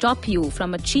inhibitions stop you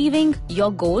from achieving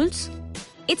your goals?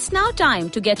 It's now time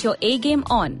to get your A game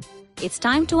on. It's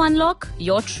time to unlock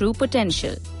your true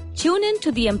potential. Tune in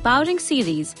to the Empowering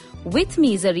series with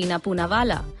me, Zarina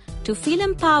Poonawalla, to feel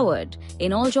empowered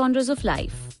in all genres of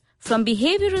life. From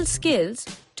behavioral skills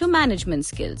to management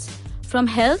skills, from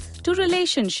health to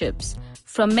relationships,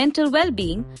 from mental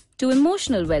well-being to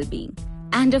emotional well-being,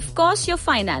 and of course your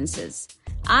finances.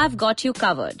 I've got you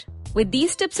covered. With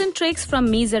these tips and tricks from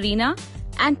me, Zarina,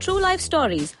 and true life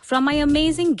stories from my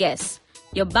amazing guests,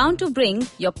 you're bound to bring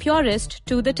your purest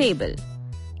to the table.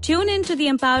 Tune in to the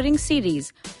Empowering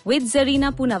series with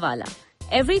Zarina Poonawalla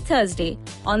every Thursday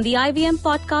on the IVM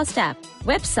Podcast app,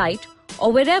 website,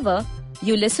 or wherever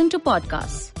you listen to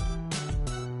podcasts.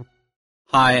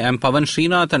 Hi, I'm Pawan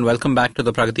Srinath and welcome back to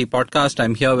the Pragati Podcast.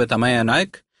 I'm here with Ameya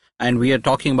Naik and we are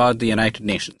talking about the United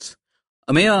Nations.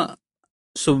 Ameya,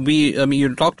 so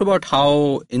you talked about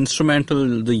how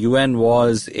instrumental the UN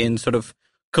was in sort of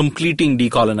completing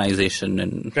decolonization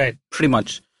in Right. pretty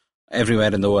much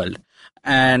everywhere in the world.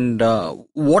 And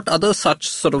what other such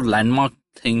sort of landmark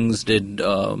things did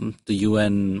the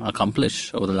UN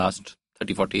accomplish over the last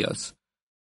 30, 40 years?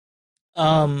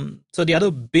 So the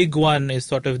other big one is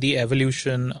sort of the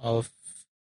evolution of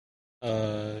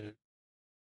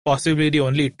possibly the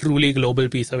only truly global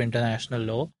piece of international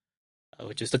law,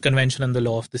 which is the Convention on the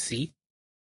Law of the Sea,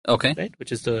 Okay. right?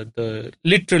 Which is the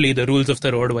literally the rules of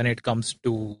the road when it comes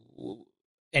to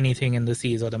anything in the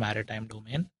seas or the maritime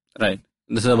domain. Right.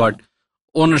 This is about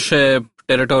ownership,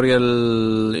 territorial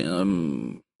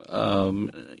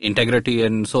integrity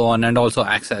and so on, and also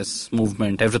access,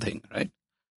 movement, everything, right?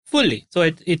 Fully. So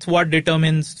it's what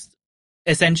determines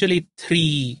essentially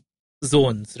 3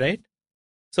 zones, right?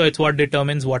 So it's what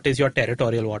determines what is your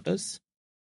territorial waters.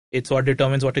 It's what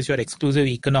determines what is your exclusive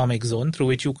economic zone through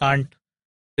which you can't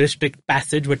restrict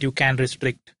passage, but you can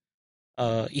restrict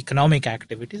economic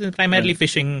activities, and primarily Right.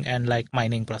 fishing and like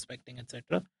mining, prospecting,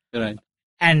 etc. Right.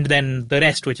 And then the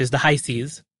rest, which is the high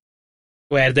seas,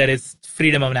 where there is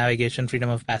freedom of navigation, freedom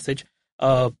of passage.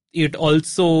 It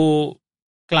also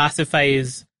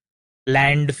classifies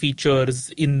land features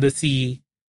in the sea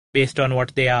based on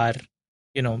what they are.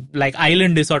 You know, like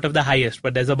island is sort of the highest,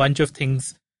 but there's a bunch of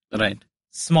things Right.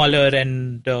 smaller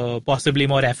and possibly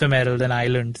more ephemeral than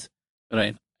islands.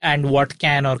 Right. And what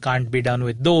can or can't be done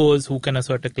with those, who can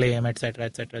assert a claim, etc.,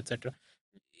 etc., etc.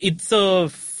 It's a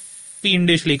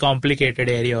fiendishly complicated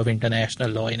area of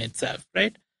international law in itself,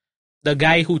 right? The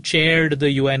guy who chaired the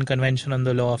UN Convention on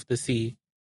the Law of the Sea,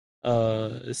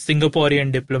 a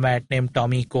Singaporean diplomat named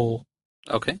Tommy Koh,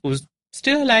 Okay. who's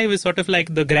still alive, is sort of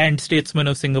like the grand statesman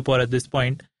of Singapore at this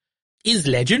point, is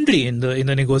legendary in the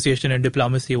negotiation and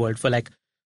diplomacy world for like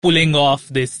pulling off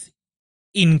this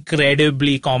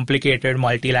incredibly complicated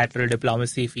multilateral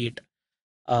diplomacy feat,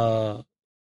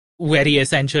 where he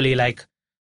essentially like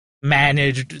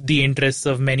managed the interests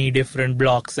of many different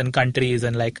blocs and countries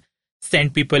and like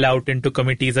sent people out into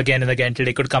committees again and again till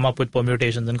they could come up with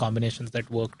permutations and combinations that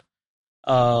worked.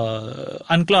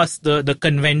 UNCLOS, the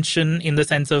convention, in the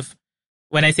sense of,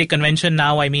 when I say convention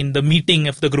now, I mean the meeting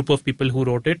of the group of people who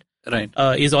wrote it, right,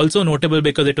 is also notable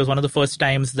because it was one of the first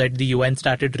times that the UN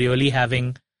started really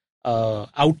having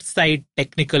outside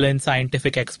technical and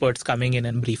scientific experts coming in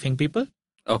and briefing people,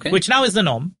 which now is the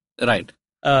norm. Right.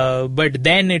 But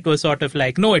then it was sort of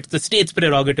like, no, it's the state's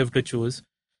prerogative to choose.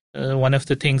 One of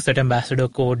the things that Ambassador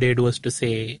Koh did was to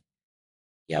say,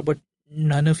 yeah, but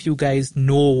none of you guys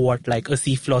know what like a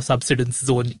seafloor subsidence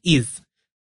zone is.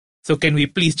 So can we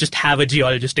please just have a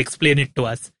geologist explain it to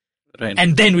us? Right.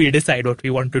 And then we decide what we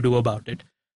want to do about it.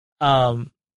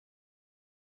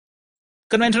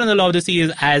 Convention on the Law of the Sea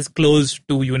is as close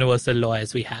to universal law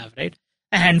as we have, right?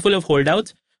 A handful of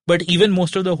holdouts, but even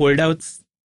most of the holdouts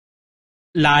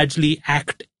largely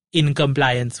act in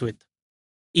compliance with,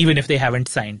 even if they haven't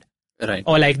signed. Right.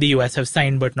 Or like the US have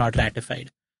signed but not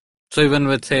ratified. So even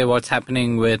with, say, what's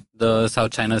happening with the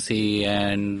South China Sea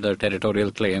and the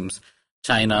territorial claims,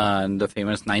 China and the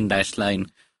famous 9-dash line.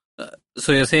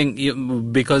 So you're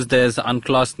saying because there's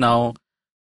UNCLOS now,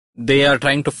 they are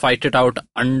trying to fight it out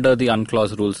under the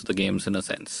UNCLOS rules of the games, in a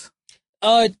sense.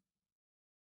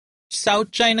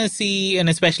 South China Sea, and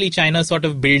especially China sort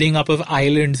of building up of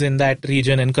islands in that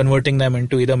region and converting them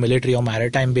into either military or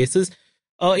maritime bases,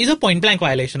 is a point-blank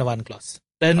violation of UNCLOS.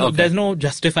 There's no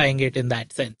justifying it in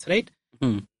that sense, right?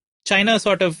 China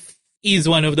sort of is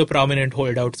one of the prominent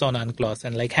holdouts on UNCLOS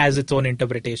and like has its own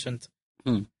interpretations.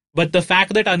 But the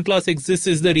fact that UNCLOS exists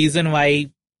is the reason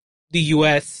why the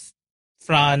US,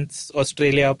 France,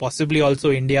 Australia, possibly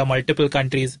also India, multiple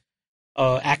countries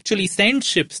actually send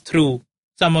ships through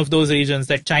some of those regions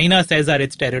that China says are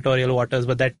its territorial waters,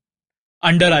 but that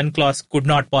under UNCLOS could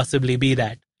not possibly be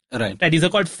that. Right. These are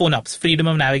called FONUPs, Freedom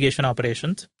of Navigation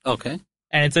Operations. Okay.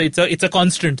 And it's a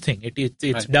constant thing. It's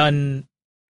right. done.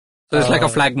 So it's like a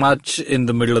flag march in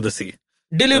the middle of the sea.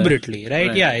 Deliberately,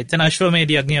 right? Yeah, it's an Ashwamedh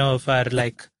Yajna of our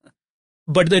like.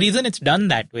 But the reason it's done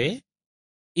that way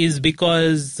is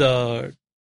because,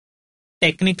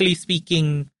 technically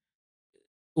speaking,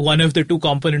 one of the two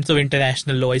components of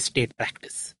international law is state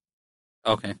practice.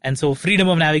 Okay. And so freedom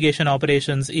of navigation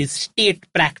operations is state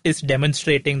practice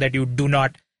demonstrating that you do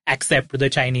not accept the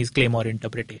Chinese claim or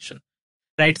interpretation.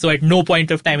 Right? So at no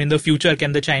point of time in the future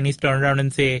can the Chinese turn around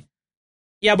and say,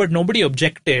 yeah, but nobody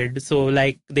objected, so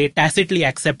like they tacitly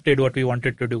accepted what we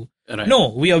wanted to do. Right. No,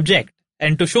 we object.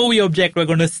 And to show we object, we're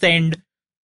going to send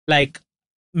like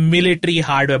military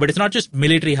hardware. But it's not just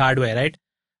military hardware, right?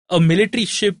 A military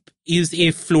ship is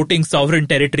a floating sovereign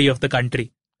territory of the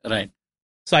country. Right.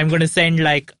 So I'm going to send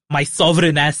like my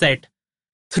sovereign asset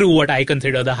through what I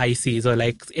consider the high seas or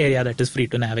like area that is free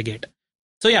to navigate.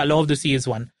 So yeah, law of the sea is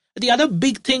one. The other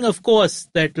big thing, of course,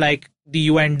 that like the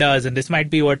UN does, and this might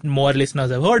be what more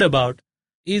listeners have heard about,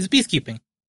 is peacekeeping.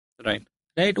 Right.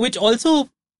 Right. Which also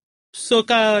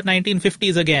circa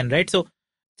 1950s again, right? So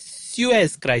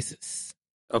Suez Crisis.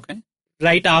 Okay.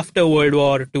 Right after World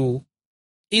War II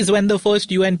is when the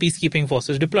first UN peacekeeping force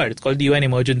was deployed. It's called the UN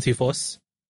Emergency Force.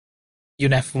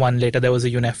 UNEF 1, later there was a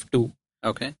UNEF 2.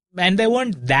 Okay. And there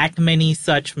weren't that many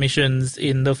such missions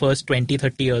in the first 20,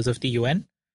 30 years of the UN.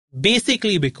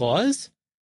 Basically because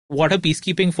what a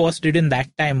peacekeeping force did in that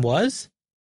time was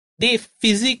they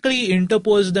physically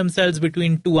interposed themselves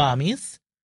between two armies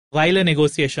while a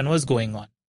negotiation was going on.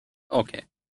 Okay.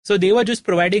 So they were just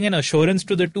providing an assurance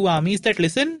to the two armies that,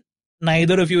 listen,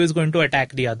 neither of you is going to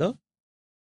attack the other.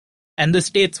 And the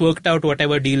states worked out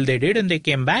whatever deal they did and they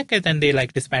came back and then they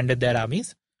like disbanded their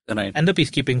armies. Right. And the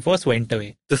peacekeeping force went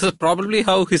away. This is probably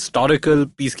how historical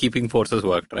peacekeeping forces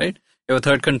worked, right? You have a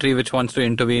third country which wants to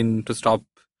intervene to stop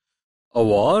a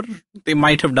war. They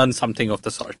might have done something of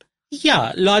the sort.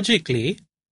 Yeah, logically.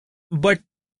 But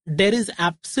there is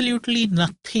absolutely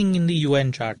nothing in the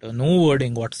UN Charter, no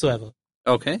wording whatsoever.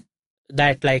 Okay.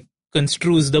 That like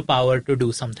construes the power to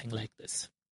do something like this.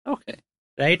 Okay.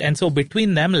 Right? And so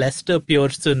between them, Lester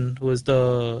Pearson, who was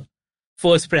the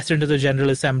first president of the General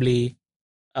Assembly,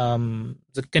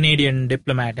 the Canadian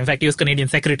diplomat. In fact, he was Canadian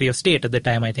Secretary of State at the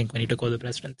time, I think, when he took over the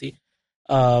presidency.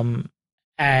 And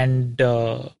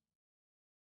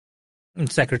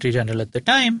Secretary General at the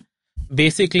time,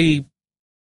 basically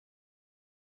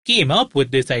came up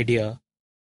with this idea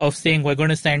of saying we're going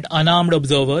to send unarmed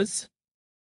observers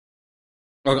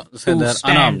Okay, so to they're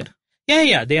stand. unarmed.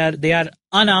 Yeah, they are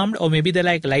unarmed, or maybe they're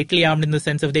like lightly armed in the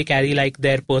sense of they carry like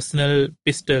their personal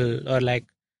pistol or like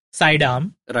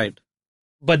sidearm. Right.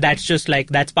 But that's just like,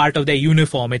 that's part of their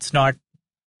uniform. It's not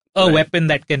a Right. weapon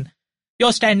that can.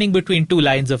 You're standing between two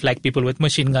lines of like people with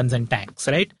machine guns and tanks,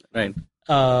 right? Right.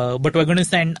 But we're going to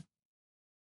send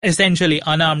essentially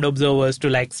unarmed observers to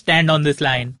like stand on this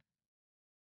line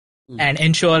and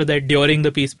ensure that during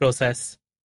the peace process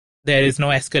there is no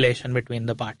escalation between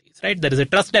the parties, right? There is a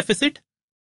trust deficit.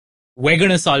 We're going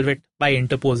to solve it by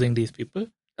interposing these people.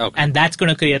 Okay. And that's going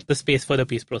to create the space for the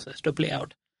peace process to play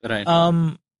out. Right.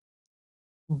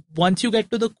 Once you get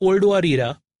to the Cold War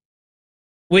era,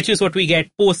 which is what we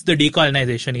get post the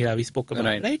decolonization era we spoke about,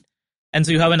 right? And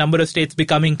so you have a number of states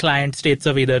becoming client states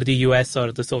of either the US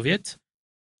or the Soviets.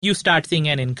 You start seeing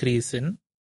an increase in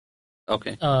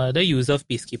the use of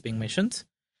peacekeeping missions.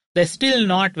 They're still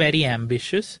not very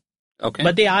ambitious,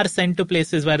 but they are sent to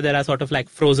places where there are sort of like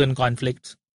frozen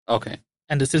conflicts. Okay.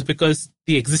 And this is because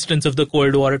the existence of the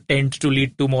Cold War tends to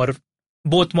lead to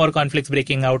both more conflicts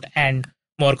breaking out and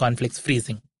more conflicts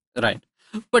freezing. Right.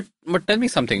 But tell me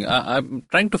something. I'm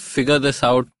trying to figure this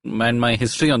out, and my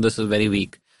history on this is very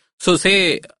weak. So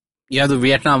say you have the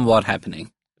Vietnam War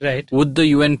happening. Right. Would the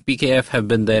UN PKF have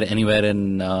been there anywhere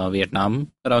in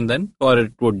Vietnam around then? Or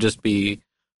it would just be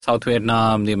South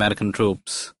Vietnam, the American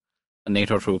troops,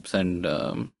 NATO troops, and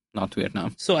North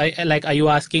Vietnam? So are you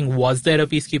asking, was there a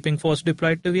peacekeeping force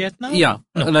deployed to Vietnam? Yeah.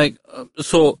 No.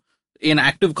 So in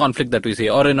active conflict that we see,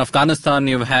 or in Afghanistan,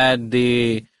 you've had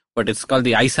what it's called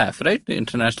the ISAF, right?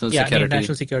 International Security.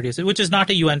 International Security, which is not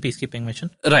a UN peacekeeping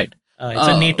mission. Right. It's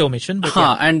a NATO mission. But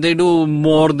and they do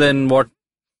more than what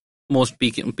most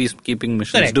peacekeeping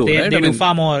missions do, right? They do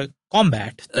far more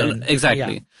combat.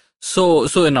 Exactly. Yeah. So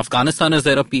in Afghanistan, is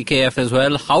there a PKF as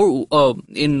well? How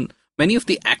in many of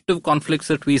the active conflicts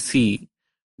that we see,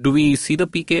 do we see the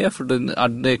PKF? Or are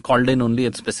they called in only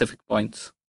at specific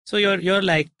points? So you're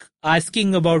like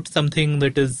asking about something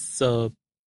that is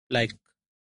like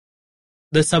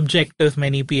the subject of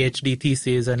many PhD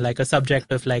theses and like a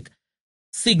subject of like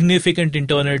significant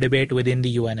internal debate within the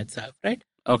UN itself, right?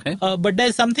 Okay. But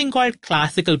there's something called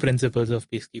classical principles of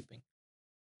peacekeeping.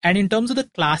 And in terms of the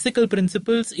classical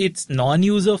principles, it's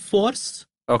non-use of force.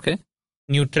 Okay.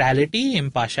 Neutrality,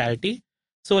 impartiality.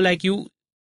 So like you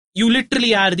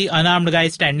literally are the unarmed guy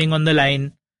standing on the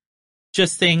line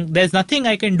just saying, there's nothing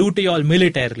I can do to you all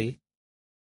militarily.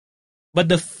 But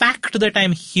the fact that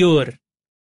I'm here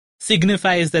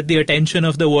signifies that the attention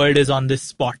of the world is on this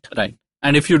spot. Right.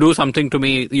 And if you do something to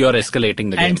me, you're escalating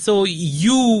the game. And so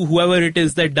you, whoever it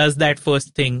is that does that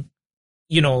first thing,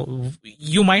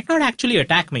 you might not actually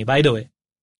attack me, by the way.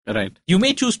 Right. You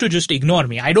may choose to just ignore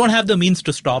me. I don't have the means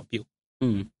to stop you.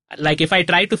 Like if I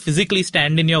try to physically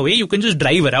stand in your way, you can just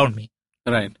drive around me.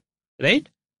 Right. Right?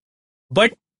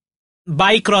 But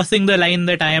by crossing the line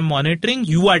that I am monitoring,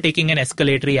 you are taking an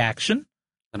escalatory action.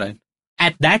 Right.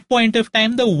 At that point of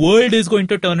time, the world is going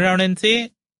to turn around and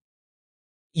say,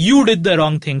 you did the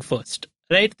wrong thing first,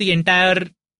 right? The entire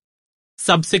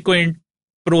subsequent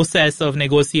process of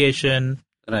negotiation,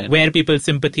 where people's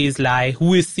sympathies lie,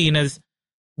 who is seen as,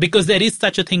 because there is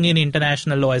such a thing in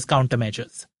international law as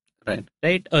countermeasures.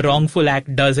 Right? A wrongful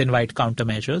act does invite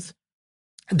countermeasures.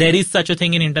 There is such a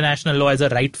thing in international law as a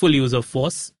rightful use of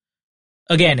force.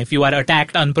 Again, if you are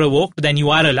attacked unprovoked, then you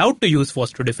are allowed to use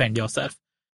force to defend yourself.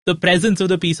 The presence of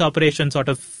the peace operation sort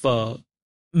of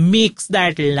makes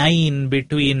that line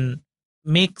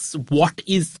makes what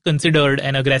is considered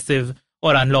an aggressive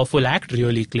or unlawful act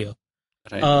really clear.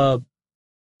 Right.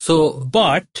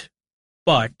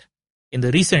 But in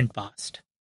the recent past,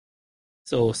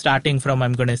 so starting from,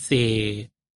 I'm going to say,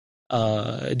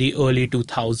 the early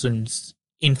 2000s,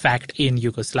 in fact, in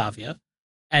Yugoslavia,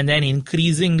 and then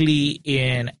increasingly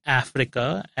in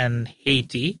Africa and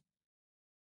Haiti,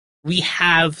 we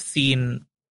have seen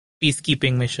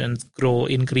peacekeeping missions grow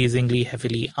increasingly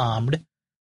heavily armed.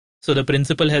 So the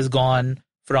principle has gone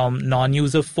from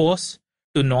non-use of force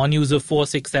to non-use of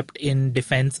force except in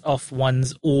defense of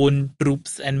one's own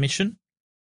troops and mission.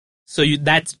 So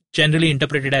that's generally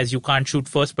interpreted as you can't shoot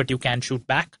first, but you can shoot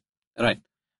back. Right.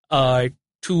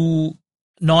 To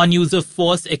non-use of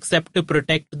force except to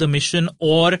protect the mission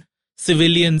or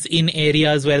civilians in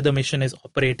areas where the mission is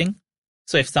operating.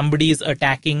 So if somebody is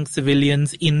attacking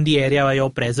civilians in the area where you're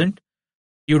present,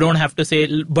 you don't have to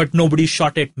say, but nobody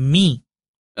shot at me.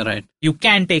 Right. You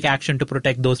can take action to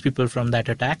protect those people from that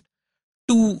attack.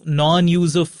 To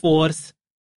non-use of force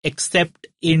except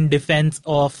in defense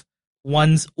of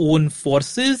one's own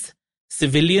forces,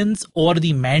 civilians, or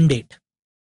the mandate.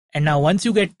 And now once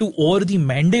you get to or the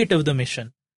mandate of the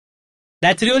mission,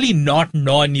 That's really not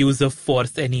non-use of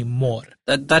force anymore.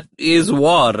 That is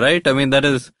war, right? I mean, that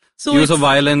is use of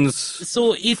violence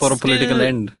for a political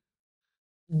end.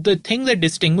 The thing that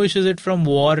distinguishes it from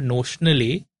war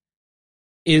notionally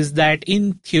is that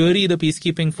in theory, the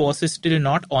peacekeeping force is still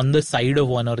not on the side of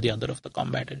one or the other of the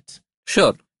combatants.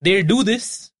 Sure. They'll do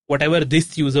this, whatever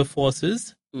this use of force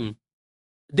is.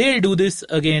 They'll do this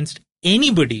against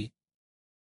anybody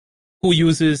who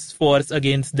uses force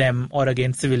against them or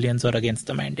against civilians or against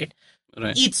the mandate.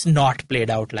 Right. It's not played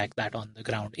out like that on the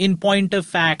ground. In point of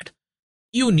fact,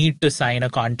 you need to sign a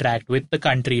contract with the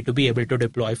country to be able to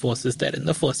deploy forces there in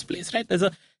the first place, right? There's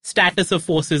a status of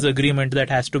forces agreement that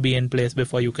has to be in place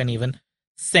before you can even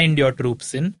send your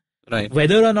troops in. Right.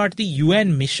 Whether or not the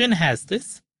UN mission has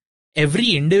this,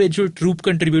 every individual troop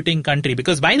contributing country,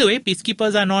 because by the way,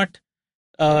 peacekeepers are not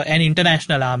an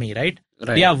international army, right?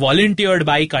 They are volunteered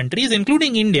by countries,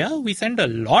 including India. We send a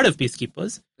lot of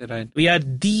peacekeepers. Right. We are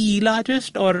the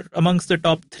largest or amongst the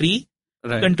top 3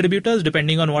 contributors,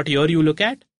 depending on what year you look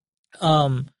at.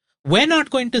 We're not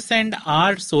going to send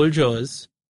our soldiers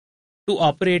to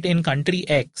operate in country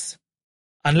X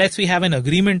unless we have an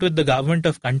agreement with the government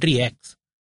of country X.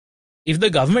 If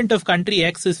the government of country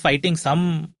X is fighting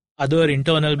some other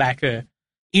internal battle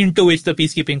into which the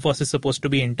peacekeeping force is supposed to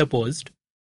be interposed,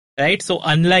 right? So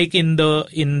unlike in the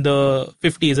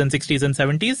 50s and 60s and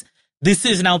 70s, this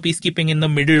is now peacekeeping in the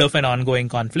middle of an ongoing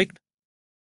conflict,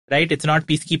 right? It's not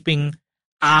peacekeeping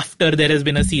after there has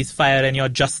been a ceasefire and you're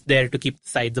just there to keep the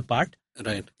sides apart.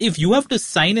 Right. If you have to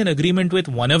sign an agreement with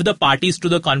one of the parties to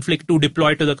the conflict to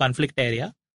deploy to the conflict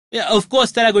area, of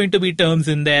course there are going to be terms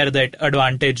in there that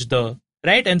advantage the,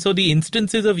 right? And so the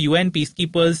instances of UN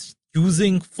peacekeepers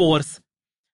using force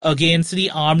against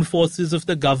the armed forces of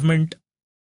the government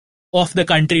of the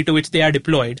country to which they are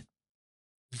deployed,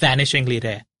 vanishingly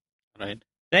rare. Right.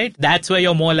 Right? That's where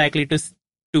you're more likely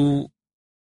to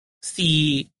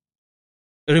see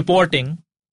reporting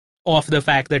of the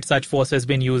fact that such force has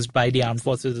been used by the armed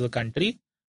forces of the country.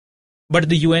 But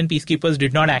the UN peacekeepers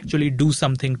did not actually do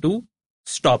something to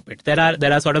stop it. There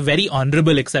are sort of very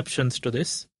honorable exceptions to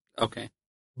this. Okay.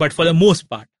 But for the most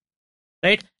part,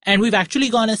 right? And we've actually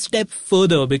gone a step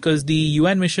further because the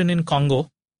UN mission in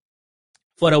Congo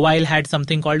for a while had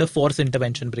something called a Force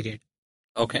Intervention Brigade.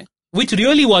 Okay. Which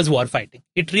really was war fighting.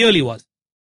 It really was.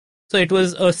 So it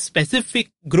was a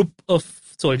specific group of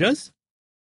soldiers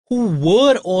who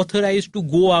were authorized to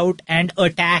go out and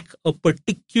attack a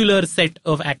particular set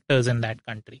of actors in that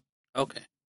country. Okay.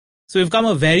 So we've come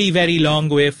a very, very long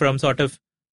way from sort of,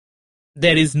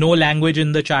 there is no language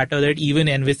in the charter that even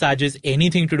envisages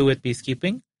anything to do with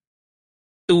peacekeeping,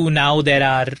 to now there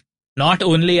are, not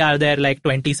only are there like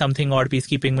 20 something odd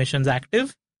peacekeeping missions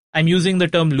active, I'm using the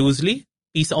term loosely,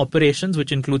 peace operations,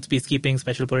 which includes peacekeeping,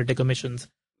 special political missions,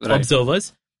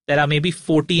 observers. There are maybe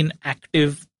 14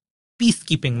 active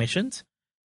peacekeeping missions.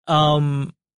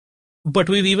 But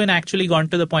we've even actually gone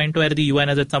to the point where the UN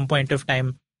has at some point of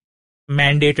time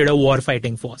mandated a war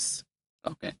fighting force.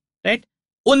 Okay. Right?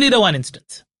 Only the one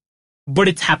instance. But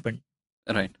it's happened.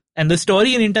 Right. And the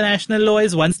story in international law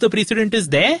is once the precedent is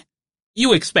there,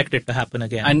 you expect it to happen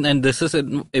again. And this is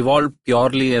evolved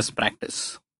purely as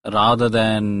practice rather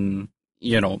than,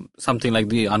 something like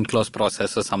the UNCLOS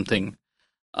process or something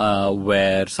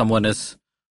where someone is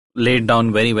laid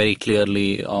down very, very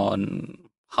clearly on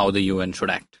how the UN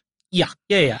should act. Yeah,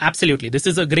 absolutely. This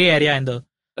is a gray area in the...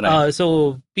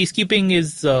 so peacekeeping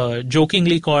is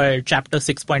jokingly called Chapter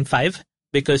 6.5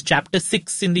 because Chapter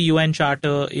 6 in the UN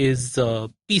Charter is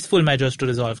peaceful measures to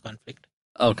resolve conflict.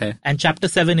 Okay. And Chapter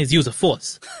 7 is use of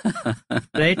force.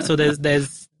 Right? So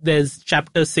there's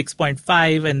Chapter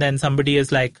 6.5 and then somebody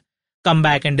has like come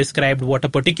back and described what a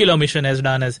particular mission has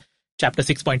done as Chapter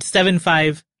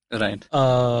 6.75. Right.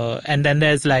 And then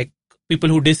there's like people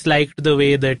who disliked the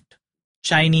way that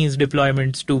Chinese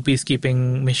deployments to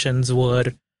peacekeeping missions were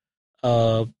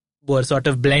sort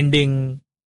of blending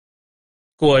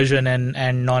coercion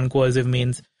and non-coercive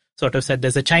means, sort of said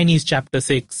there's a Chinese Chapter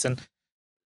 6. And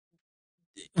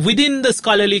within the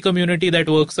scholarly community that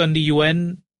works on the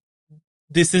UN,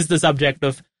 this is the subject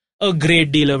of a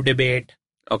great deal of debate.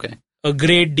 Okay. A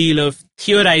great deal of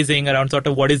theorizing around sort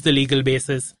of what is the legal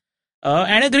basis,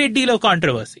 and a great deal of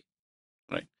controversy.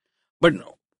 Right. But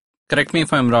correct me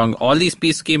if I'm wrong, all these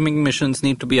peacekeeping missions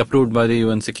need to be approved by the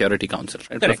UN Security Council,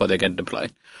 right? Correct. Before they get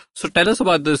deployed. So tell us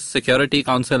about this Security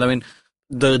Council. I mean,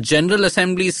 the General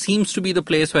Assembly seems to be the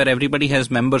place where everybody has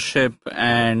membership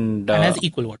and has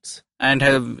equal votes. And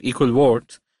have equal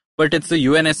votes. But it's the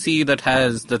UNSC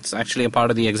that's actually a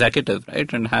part of the executive,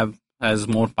 right? And has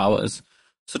more powers.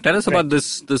 So tell us about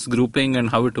this grouping and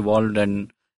how it evolved,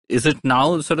 and is it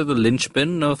now sort of the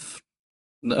linchpin of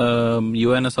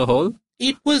UN as a whole?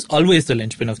 It was always the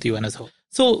linchpin of the UN as a whole.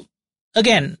 So,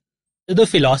 again, the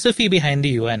philosophy behind the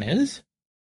UN is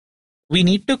we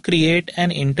need to create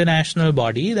an international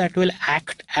body that will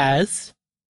act as,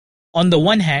 on the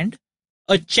one hand,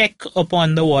 a check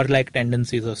upon the warlike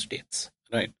tendencies of states.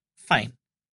 Right. Fine.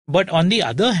 But on the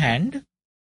other hand,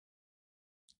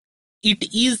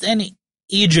 it is an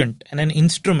agent and an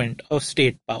instrument of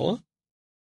state power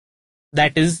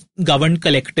that is governed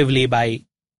collectively by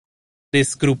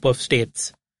this group of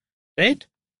states, right?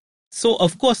 So,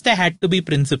 of course, there had to be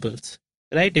principles,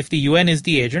 right? If the UN is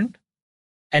the agent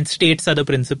and states are the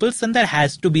principles, then there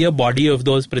has to be a body of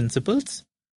those principles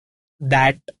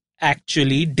that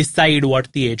actually decide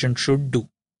what the agent should do.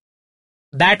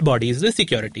 That body is the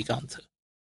Security Council.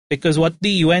 Because what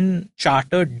the UN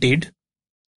Charter did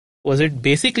was it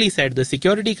basically said the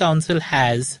Security Council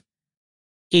has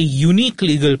a unique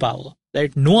legal power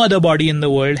that no other body in the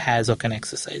world has or can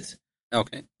exercise.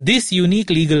 Okay. This unique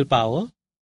legal power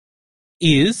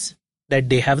is that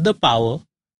they have the power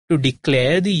to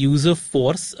declare the use of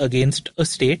force against a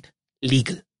state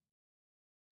legal.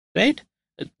 Right?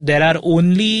 There are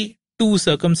only two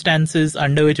circumstances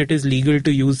under which it is legal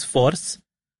to use force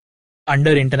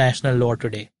under international law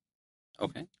today.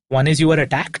 Okay. One is you are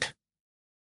attacked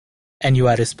and you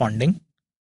are responding,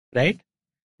 right?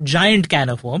 Giant can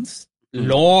of worms,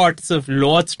 lots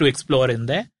to explore in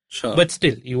there. Sure. But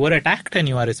still, you were attacked and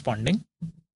you are responding.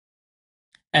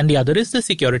 And the other is the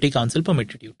Security Council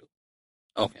permitted you to.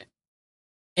 Okay.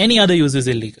 Any other use is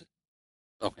illegal.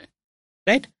 Okay.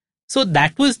 Right? So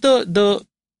that was the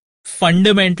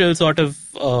fundamental sort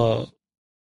of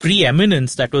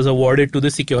preeminence that was awarded to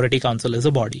the Security Council as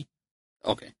a body.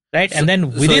 Okay. Right? And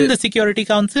then within the Security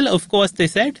Council, of course, they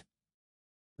said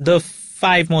the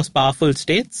 5 most powerful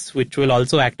states, which will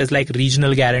also act as like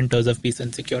regional guarantors of peace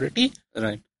and security,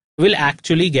 right, will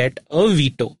actually get a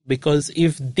veto. Because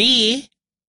if they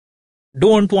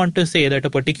don't want to say that a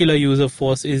particular use of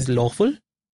force is lawful,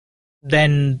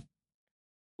 then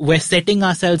we're setting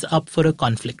ourselves up for a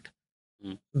conflict.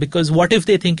 Because what if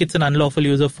they think it's an unlawful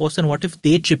use of force, and what if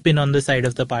they chip in on the side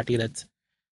of the party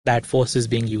that force is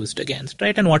being used against,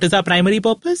 right? And what is our primary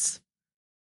purpose?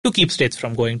 To keep states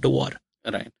from going to war.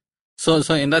 Right. So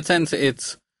in that sense,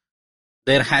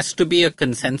 there has to be a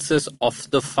consensus of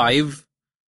the 5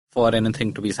 for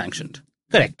anything to be sanctioned.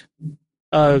 Correct.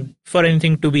 For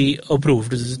anything to be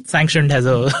approved. Sanctioned has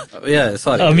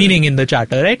a meaning in the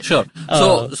charter, right? Sure.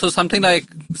 So something like,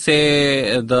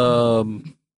 say, the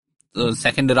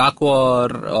Second Iraq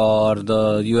War or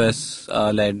the US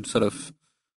led sort of,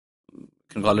 you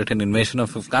can call it an invasion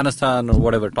of Afghanistan or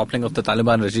whatever, toppling of the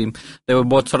Taliban regime, they were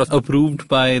both sort of approved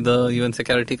by the UN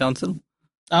Security Council?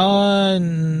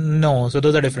 No, so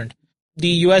those are different. The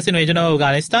US invasion of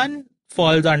Afghanistan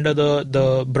falls under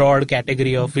the broad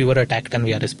category of we were attacked and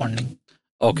we are responding.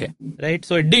 Okay. Right?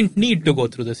 So it didn't need to go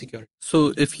through the security.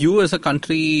 So if you as a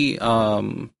country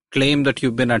claim that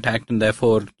you've been attacked and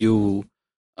therefore you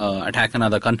attack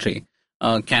another country,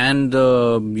 can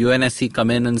the UNSC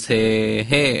come in and say,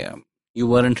 hey, you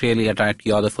weren't really attacked,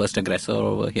 you're the first aggressor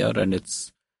over here and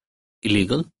it's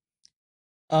illegal?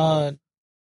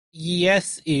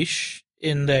 Yes-ish,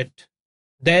 in that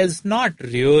there's not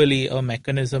really a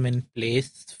mechanism in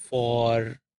place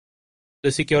for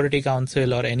the Security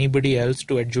Council or anybody else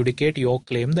to adjudicate your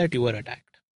claim that you were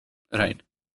attacked. Right.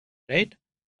 Right?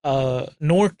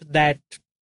 Note that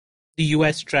the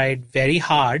US tried very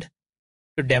hard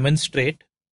to demonstrate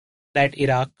that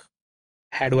Iraq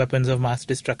had weapons of mass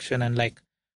destruction and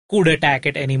could attack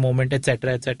at any moment,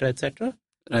 etc., etc., etc.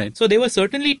 Right. So they were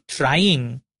certainly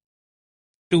trying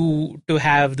to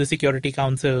have the Security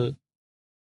Council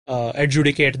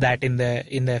adjudicate that in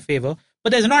their favor,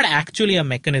 but there's not actually a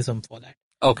mechanism for that.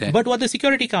 Okay. But what the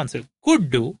Security Council could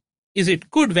do is it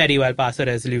could very well pass a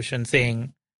resolution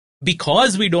saying,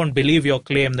 because we don't believe your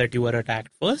claim that you were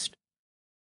attacked first,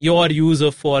 your use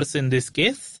of force in this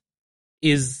case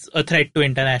is a threat to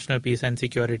international peace and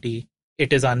security.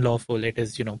 It is unlawful. It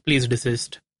is, please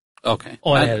desist. Okay.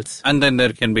 Or else. And then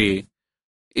there can be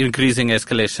increasing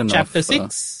escalation Chapter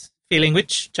 6, failing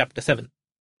which, Chapter 7.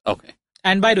 Okay.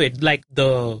 And by the way,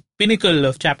 the pinnacle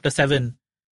of Chapter 7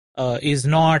 is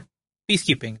not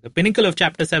peacekeeping. The pinnacle of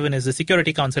Chapter 7 is the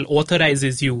Security Council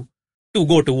authorizes you to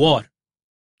go to war.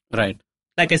 Right.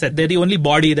 Like I said, they're the only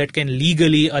body that can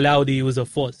legally allow the use of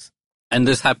force. And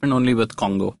this happened only with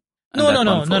Congo?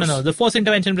 No. The Force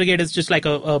Intervention Brigade is just like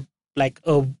a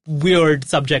weird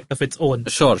subject of its own.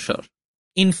 Sure.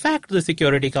 In fact, the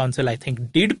Security Council, I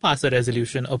think, did pass a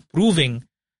resolution approving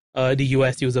the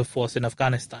US use of force in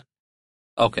Afghanistan.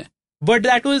 Okay. But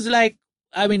that was like,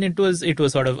 I mean, it was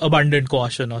sort of abundant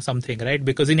caution or something, right?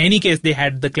 Because in any case, they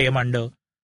had the claim under,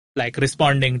 like,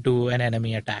 responding to an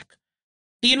enemy attack.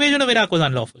 The invasion of Iraq was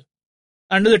unlawful.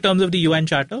 Under the terms of the UN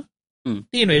Charter, the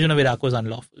invasion of Iraq was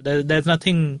unlawful. There's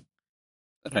nothing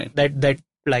that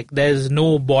like, there's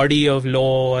no body of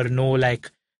law or no, like,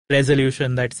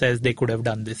 resolution that says they could have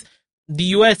done this. The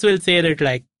US will say that,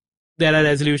 like, there are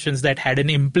resolutions that had an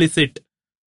implicit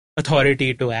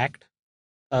authority to act.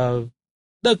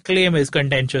 The claim is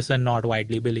contentious and not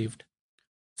widely believed.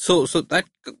 So that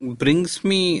brings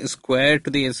me square to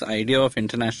this idea of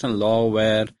international law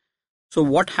where, so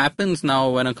what happens now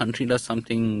when a country does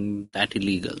something that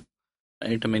illegal,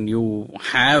 right? I mean, you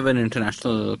have an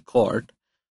international court,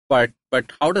 but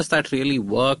how does that really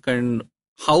work, and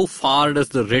how far does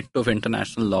the writ of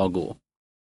international law go?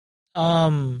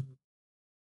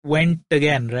 Went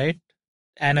again, right?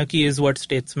 Anarchy is what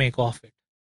states make of it.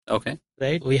 Okay.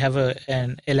 Right? We have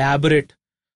an elaborate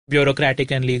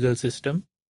bureaucratic and legal system.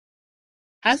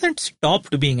 Hasn't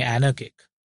stopped being anarchic.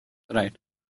 Right.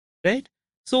 Right?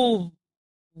 So,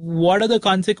 what are the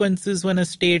consequences when a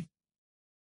state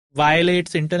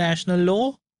violates international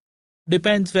law?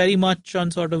 Depends very much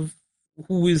on sort of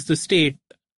who is the state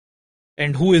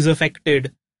and who is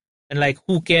affected and, like,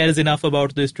 who cares enough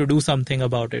about this to do something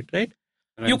about it, right?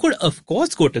 You could, of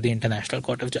course, go to the International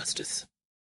Court of Justice.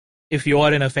 If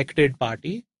you're an affected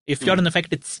party, if you're an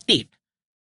affected state,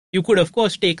 you could, of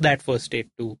course, take that first state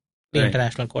to the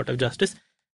International Court of Justice.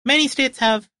 Many states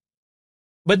have,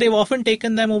 but they've often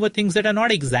taken them over things that are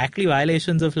not exactly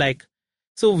violations of, like,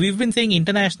 so we've been saying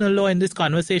international law in this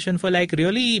conversation for, like,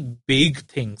 really big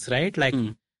things, right? Like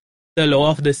the law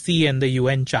of the sea and the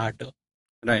UN Charter.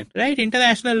 Right.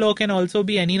 International law can also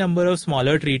be any number of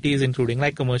smaller treaties, including,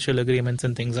 like, commercial agreements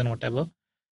and things and whatever.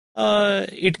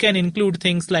 It can include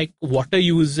things like water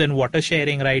use and water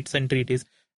sharing rights and treaties.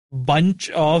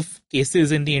 Bunch of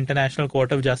cases in the International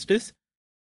Court of Justice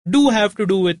do have to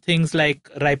do with things like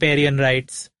riparian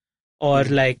rights or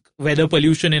like whether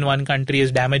pollution in one country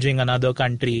is damaging another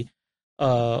country,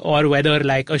 or whether,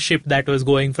 like, a ship that was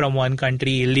going from one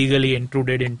country illegally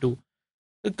intruded into.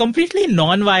 Completely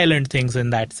non-violent things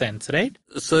in that sense, right?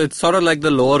 So it's sort of like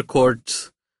the lower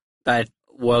courts that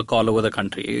work all over the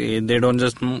country. They don't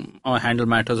just handle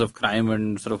matters of crime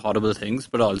and sort of horrible things,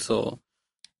 but also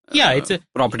it's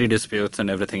property disputes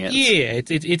and everything else. Yeah, it's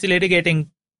litigating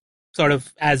sort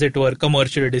of, as it were,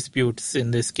 commercial disputes in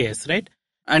this case, right?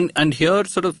 And here,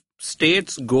 sort of,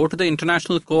 states go to the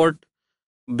international court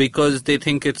because they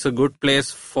think it's a good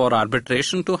place for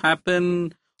arbitration to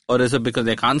happen, or is it because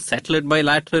they can't settle it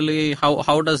bilaterally?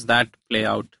 How does that play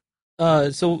out?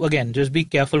 So again, just be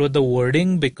careful with the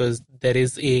wording, because there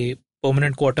is a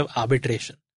permanent court of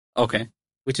arbitration. Okay.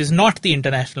 Which is not the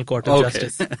International Court of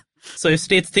Justice. So if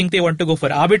states think they want to go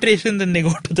for arbitration, then they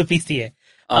go to the PCA.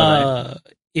 Right.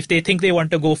 If they think they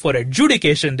want to go for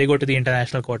adjudication, they go to the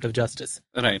International Court of Justice.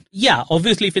 Right. Yeah,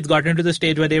 obviously, if it's gotten to the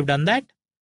stage where they've done that,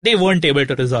 they weren't able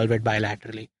to resolve it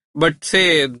bilaterally. But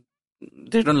say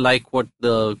they don't like what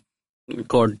the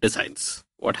court decides.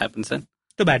 What happens then?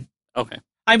 Too bad. Okay.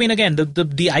 I mean, again, the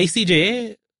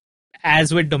ICJ,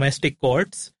 as with domestic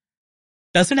courts,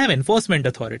 doesn't have enforcement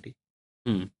authority.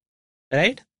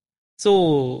 Right?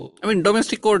 So, I mean,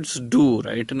 domestic courts do,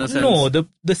 right? In a sense. No,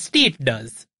 the state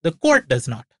does. The court does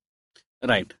not.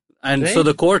 Right. And so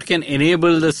the court can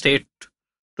enable the state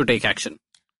to take action.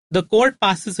 The court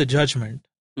passes a judgment,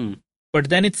 but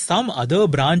then it's some other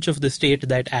branch of the state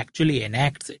that actually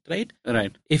enacts it, right?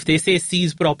 Right. If they say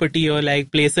seize property or,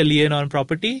 like, place a lien on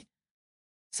property,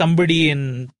 somebody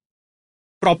in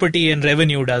property and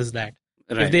revenue does that.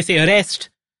 Right. If they say arrest,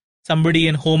 somebody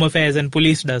in home affairs and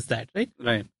police does that, right?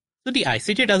 Right. So the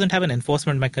ICJ doesn't have an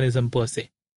enforcement mechanism per se,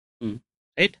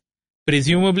 right?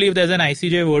 Presumably, if there's an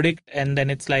ICJ verdict and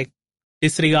then it's, like,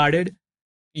 disregarded,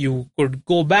 you could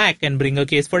go back and bring a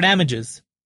case for damages.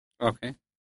 Okay.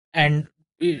 And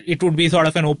it would be sort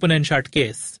of an open and shut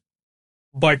case.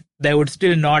 But there would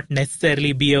still not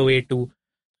necessarily be a way to.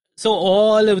 So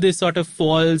all of this sort of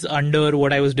falls under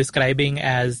what I was describing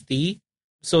as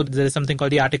so there is something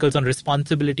called the Articles on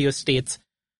Responsibility of States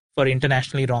for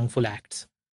Internationally Wrongful Acts.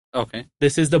 Okay.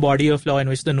 This is the body of law in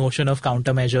which the notion of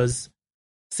countermeasures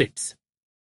sits.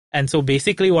 And so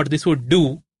basically what this would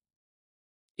do,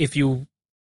 if you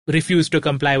refuse to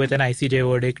comply with an ICJ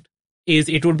verdict, is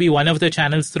it would be one of the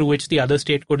channels through which the other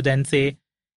state could then say,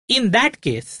 in that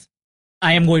case,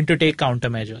 I am going to take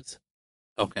countermeasures.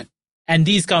 Okay. And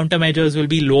these countermeasures will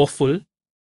be lawful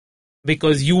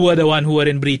because you were the one who were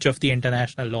in breach of the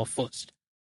international law first.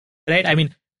 Right? I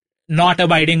mean, not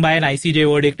abiding by an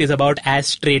ICJ verdict is about as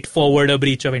straightforward a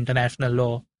breach of international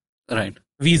law Right.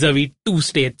 vis-a-vis two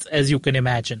states, as you can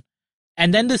imagine.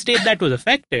 And then the state that was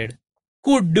affected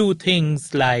could do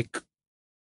things like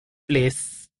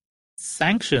place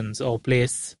sanctions or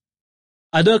place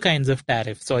other kinds of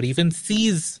tariffs or even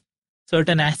seize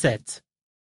certain assets,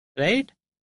 right?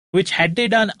 Which had they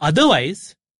done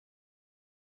otherwise,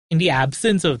 in the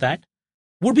absence of that,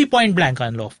 would be point blank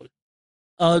unlawful.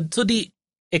 So the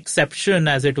exception,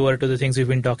 as it were, to the things we've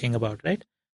been talking about, right?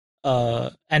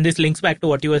 And this links back to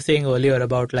what you were saying earlier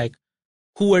about like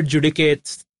who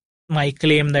adjudicates my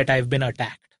claim that I've been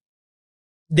attacked.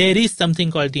 There is something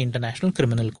called the International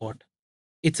Criminal Court.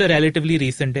 It's a relatively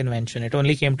recent invention. It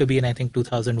only came to be in, I think,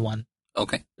 2001.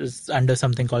 Okay. It's under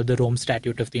something called the Rome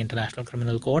Statute of the International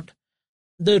Criminal Court.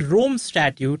 The Rome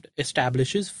Statute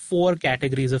establishes 4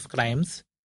 categories of crimes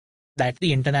that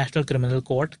the International Criminal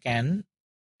Court can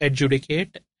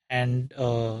adjudicate and,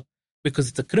 because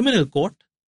it's a criminal court,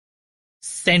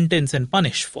 sentence and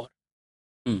punish for.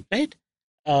 Right?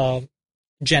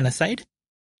 Genocide,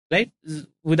 right?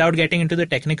 Without getting into the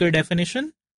technical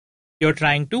definition, you're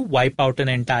trying to wipe out an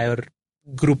entire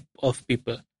group of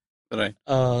people. Right.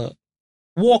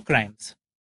 War crimes,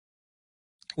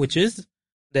 which is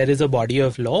there is a body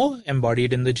of law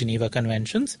embodied in the Geneva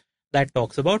Conventions that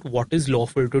talks about what is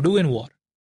lawful to do in war.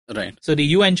 Right. So the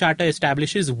UN Charter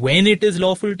establishes when it is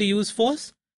lawful to use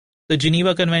force. The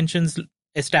Geneva Conventions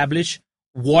establish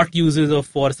what uses of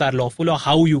force are lawful or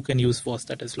how you can use force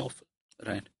that is lawful.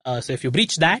 Right. So if you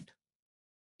breach that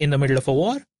in the middle of a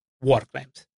war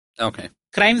crimes. Okay.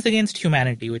 Crimes against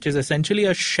humanity, which is essentially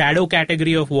a shadow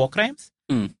category of war crimes,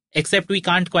 except we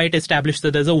can't quite establish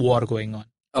that there's a war going on.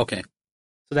 Okay.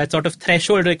 So that sort of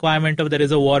threshold requirement of there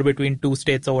is a war between two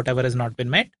states or whatever has not been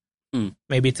met.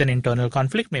 Maybe it's an internal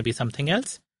conflict, maybe something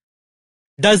else.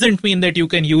 Doesn't mean that you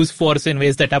can use force in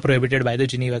ways that are prohibited by the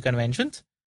Geneva Conventions.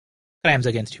 Crimes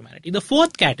against humanity. The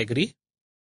 4th category,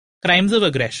 crimes of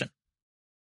aggression.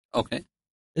 Okay.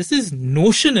 This is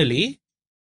notionally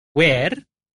where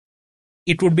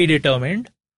it would be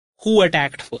determined who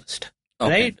attacked first,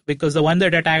 right? Because the one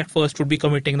that attacked first would be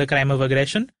committing the crime of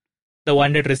aggression. The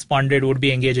one that responded would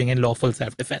be engaging in lawful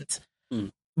self-defense.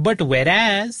 But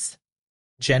whereas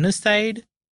genocide,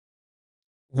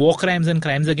 war crimes and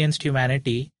crimes against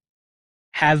humanity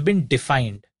have been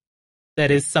defined,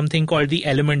 there is something called the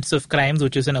Elements of Crimes,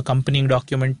 which is an accompanying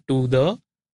document to the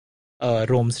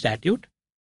Rome Statute,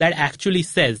 that actually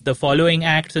says the following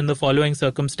acts in the following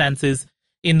circumstances,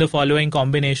 in the following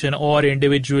combination or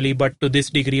individually, but to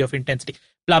this degree of intensity,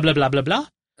 blah, blah, blah, blah, blah,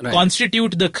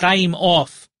 constitute the crime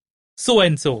of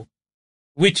so-and-so,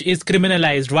 which is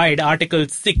criminalized by Article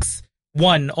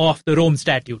 6(1) of the Rome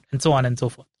Statute, and so on and so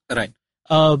forth. Right.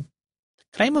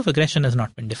 Crime of aggression has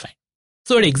not been defined.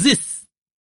 So it exists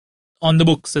on the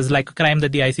books as like a crime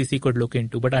that the ICC could look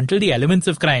into, but until the elements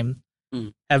of crime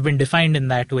have been defined in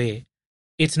that way,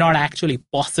 it's not actually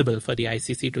possible for the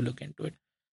ICC to look into it.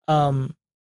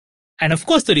 And of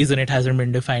course, the reason it hasn't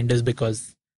been defined is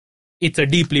because it's a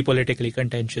deeply politically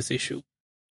contentious issue.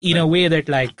 In a way that,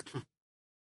 like,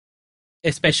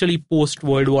 especially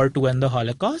post-World War II and the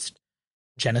Holocaust,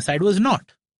 genocide was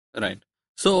not. Right.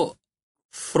 So,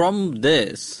 from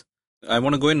this, I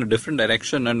want to go in a different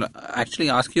direction and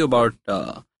actually ask you about,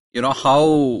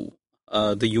 how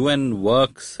the UN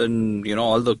works and,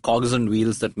 all the cogs and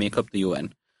wheels that make up the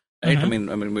UN. Right? I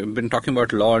mean, we've been talking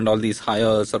about law and all these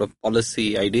higher sort of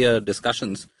policy idea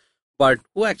discussions, but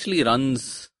who actually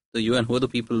runs the UN? Who are the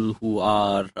people who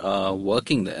are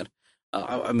working there?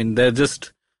 They're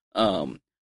just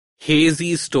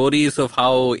hazy stories of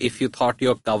how if you thought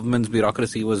your government's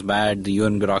bureaucracy was bad, the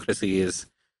UN bureaucracy is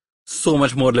so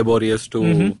much more laborious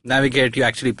to navigate. You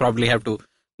actually probably have to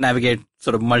navigate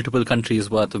sort of multiple countries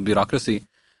worth of bureaucracy.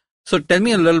 So tell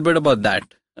me a little bit about that,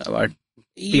 about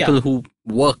people who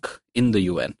work in the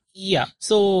UN. Yeah.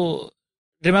 So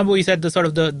remember we said the sort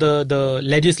of the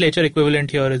legislature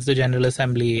equivalent here is the General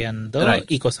Assembly and the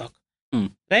ECOSOC,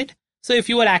 right? So if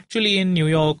you were actually in New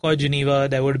York or Geneva,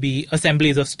 there would be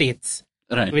assemblies of states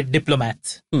with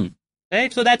diplomats.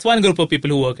 Right? So that's one group of people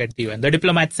who work at the UN. The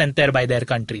diplomats sent there by their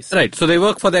countries. Right. So they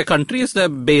work for their countries. They're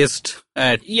based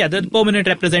at... Yeah, the permanent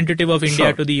representative of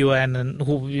India to the UN and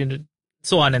who,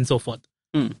 so on and so forth.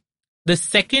 The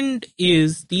second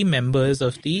is the members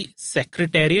of the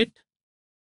Secretariat,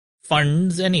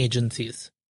 funds and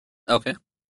agencies. Okay.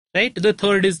 Right? The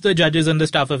third is the judges and the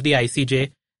staff of the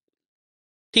ICJ.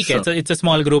 It's a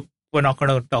small group. We're not going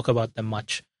to talk about them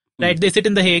much. Right? They sit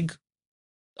in The Hague.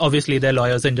 Obviously, they're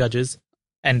lawyers and judges,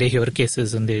 and they hear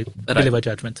cases and they deliver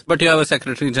judgments. But you have a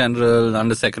Secretary General,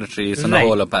 Under-Secretaries, and a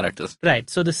whole apparatus. Right.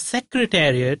 So the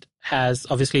Secretariat has,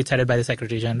 obviously, it's headed by the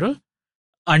Secretary General.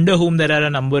 under whom there are a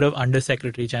number of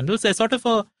undersecretary generals.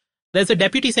 There's a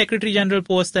deputy secretary general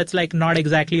post that's like not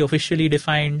exactly officially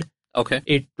defined. Okay.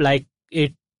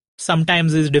 It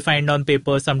sometimes is defined on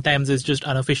paper, sometimes is just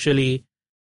unofficially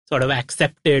sort of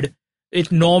accepted.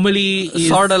 It normally is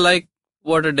sort of like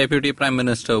what a deputy prime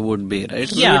minister would be,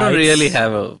 right? Yeah, we don't really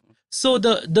have a... So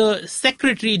the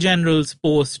secretary general's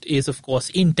post is, of course,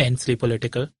 intensely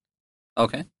political.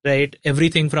 Okay. Right?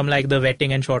 Everything from like the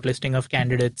vetting and shortlisting of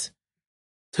candidates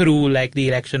through like the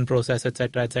election process,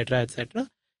 etc., etc., etc.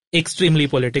 Extremely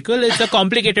political. It's a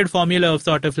complicated formula of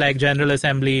sort of like General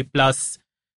Assembly plus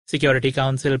Security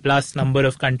Council plus number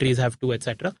of countries have to,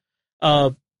 etc.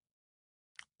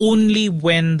 Only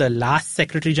when the last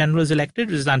Secretary General was elected,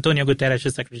 which is Antonio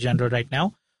Guterres' Secretary General right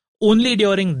now, only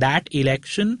during that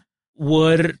election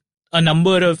were a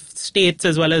number of states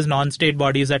as well as non-state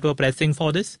bodies that were pressing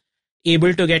for this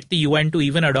able to get the UN to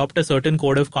even adopt a certain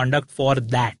code of conduct for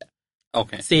that.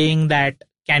 Okay. Saying that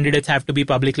candidates have to be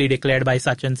publicly declared by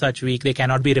such and such week. They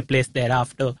cannot be replaced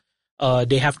thereafter.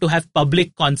 They have to have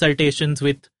public consultations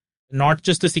with not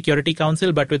just the Security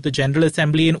Council, but with the General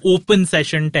Assembly in open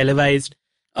session, televised.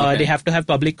 Okay. They have to have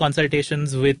public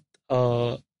consultations with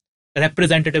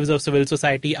representatives of civil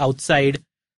society outside.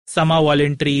 Some are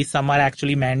voluntary, some are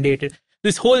actually mandated.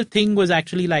 This whole thing was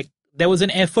actually like, there was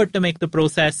an effort to make the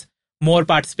process more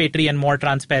participatory and more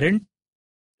transparent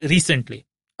recently.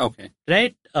 Okay.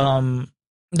 Right?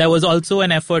 There was also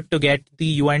an effort to get the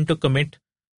UN to commit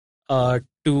to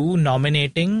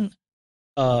nominating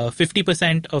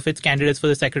 50% of its candidates for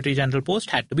the Secretary General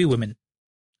post had to be women.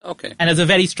 Okay. And there's a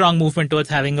very strong movement towards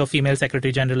having a female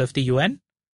Secretary General of the UN.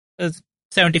 It's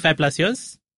 75 plus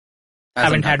years.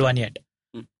 Haven't had one yet.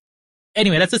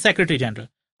 Anyway, that's the Secretary General.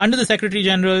 Under the Secretary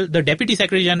General, the Deputy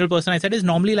Secretary General person I said is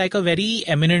normally like a very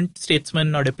eminent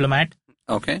statesman or diplomat.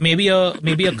 Okay. Maybe a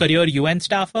career UN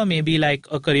staffer, maybe like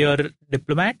a career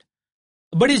diplomat.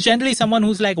 But is generally someone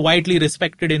who's like widely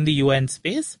respected in the UN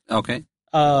space. Okay.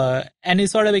 And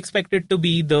is sort of expected to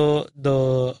be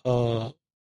the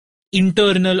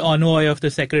internal envoy of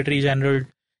the Secretary General,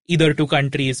 either to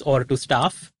countries or to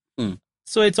staff.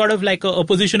 So it's sort of like a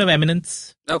position of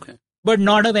eminence. Okay. But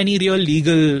not of any real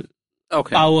legal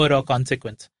power or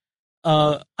consequence.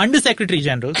 Under-Secretary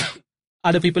Generals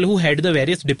are the people who head the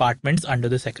various departments under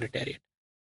the Secretariat.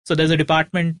 So there's a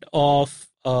department of...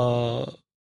 so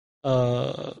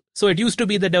it used to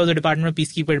be that there was a department of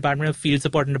peacekeeper, department of field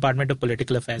support, and department of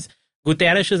political affairs.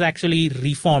 Guterres has actually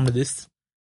reformed this.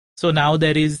 So now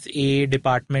there is a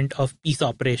department of peace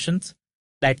operations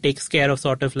that takes care of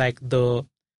sort of like the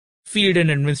field and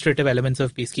administrative elements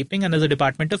of peacekeeping, and there's a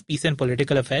department of peace and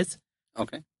political affairs,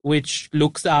 which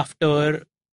looks after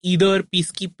either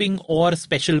peacekeeping or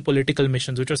special political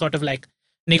missions, which are sort of like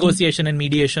negotiation and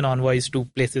mediation envoys to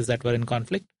places that were in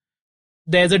conflict.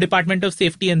 There's a department of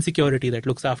safety and security that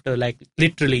looks after like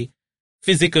literally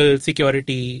physical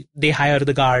security. They hire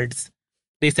the guards.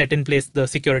 They set in place the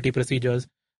security procedures.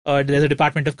 There's a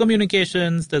department of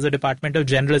communications. There's a department of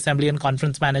General Assembly and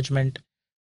conference management,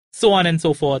 so on and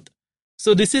so forth.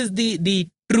 So this is the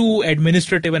true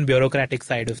administrative and bureaucratic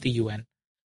side of the UN.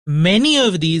 Many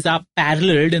of these are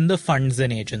paralleled in the funds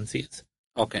and agencies.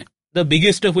 Okay. The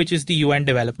biggest of which is the UN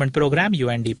Development Program,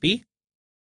 UNDP,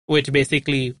 which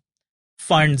basically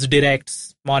funds,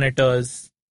 directs, monitors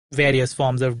various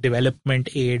forms of development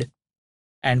aid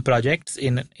and projects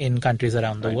in countries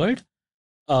around the world.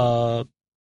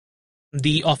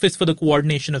 The Office for the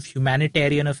Coordination of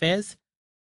Humanitarian Affairs,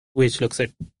 which looks at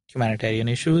humanitarian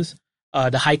issues.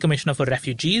 The High Commissioner for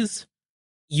Refugees.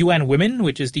 UN Women,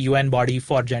 which is the UN body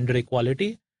for gender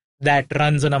equality, that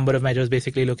runs a number of measures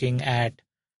basically looking at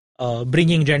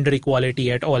bringing gender equality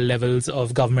at all levels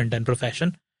of government and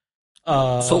profession.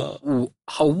 So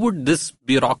how would this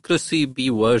bureaucracy be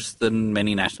worse than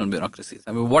many national bureaucracies?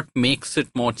 I mean, what makes it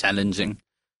more challenging?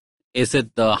 Is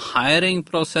it the hiring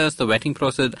process, the vetting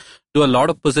process? Do a lot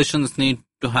of positions need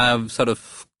to have sort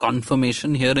of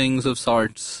confirmation hearings of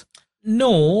sorts?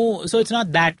 No, so it's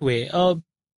not that way.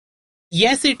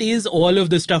 Yes, it is all of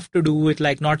the stuff to do with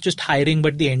like not just hiring,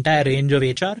 but the entire range of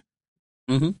HR,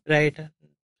 right?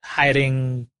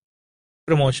 Hiring,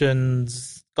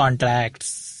 promotions,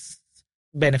 contracts,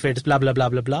 benefits, blah, blah, blah,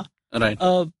 blah, blah. Right.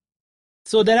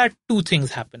 So there are two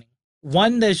things happening.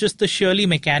 One, there's just the sheerly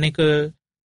mechanical,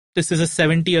 this is a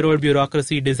 70-year-old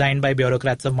bureaucracy designed by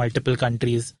bureaucrats of multiple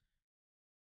countries.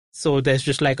 So there's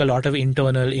just like a lot of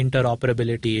internal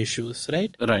interoperability issues,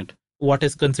 right? Right. What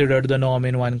is considered the norm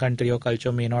in one country or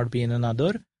culture may not be in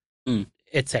another,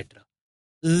 etc.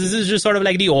 This is just sort of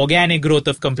like the organic growth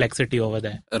of complexity over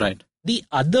there. Right. The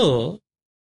other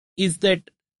is that,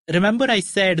 remember I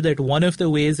said that one of the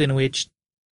ways in which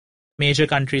major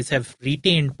countries have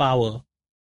retained power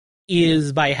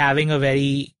is by having a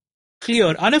very clear,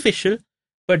 unofficial,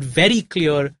 but very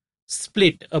clear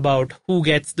split about who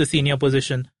gets the senior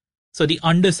position. So the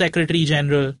Undersecretary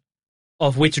General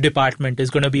of which department is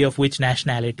going to be of which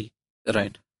nationality.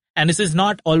 Right. And this is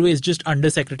not always just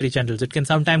Undersecretary Generals. It can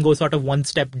sometimes go sort of one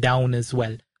step down as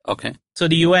well. Okay. So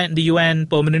the UN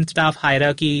permanent staff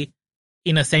hierarchy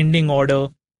in ascending order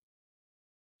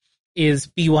is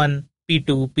P1,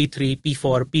 P2, P3,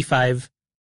 P4, P5,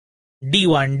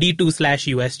 D1,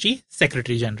 D2/USG,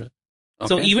 Secretary General. Okay.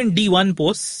 So even D1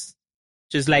 posts,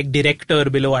 which is like director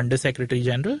below Under Secretary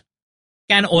General,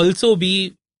 can also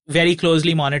be very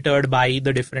closely monitored by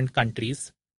the different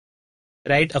countries,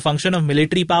 right? A function of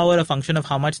military power, a function of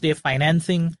how much they're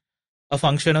financing, a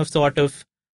function of sort of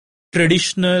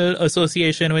traditional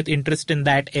association with interest in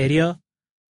that area.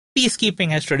 Peacekeeping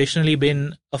has traditionally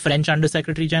been a French Under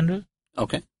Secretary General.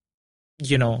 Okay.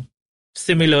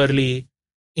 Similarly,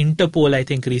 Interpol, I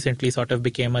think, recently sort of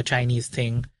became a Chinese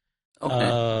thing.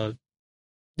 Okay.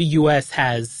 The US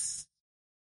has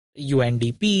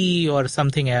UNDP or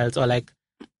something else, or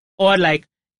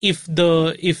if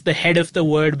the head of the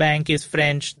World Bank is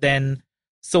French, then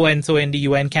so and so in the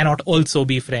UN cannot also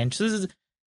be French.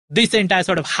 This entire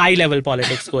sort of high level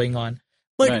politics going on.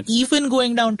 But Right. even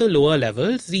going down to lower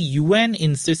levels, the UN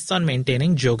insists on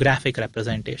maintaining geographic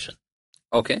representation.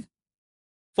 Okay.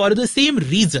 For the same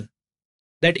reason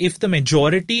that if the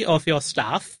majority of your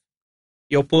staff,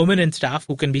 your permanent staff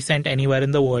who can be sent anywhere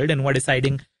in the world and who are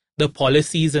deciding the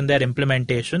policies and their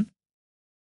implementation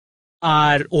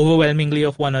are overwhelmingly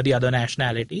of one or the other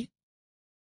nationality,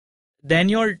 then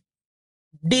you're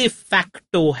de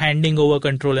facto handing over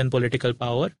control and political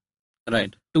power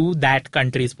Right. to that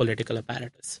country's political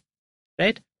apparatus,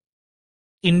 right?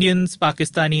 Indians,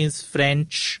 Pakistanis,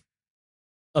 French,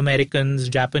 Americans,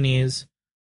 Japanese,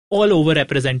 all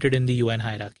overrepresented in the UN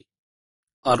hierarchy.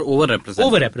 Are overrepresented.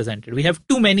 Overrepresented. We have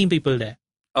too many people there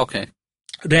Okay.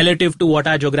 relative to what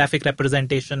our geographic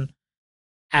representation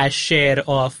as share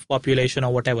of population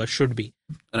or whatever should be.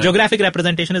 Right. Geographic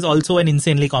representation is also an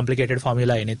insanely complicated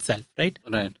formula in itself, right?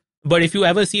 Right. But if you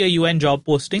ever see a UN job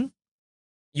posting,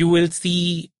 you will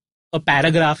see a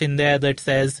paragraph in there that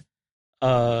says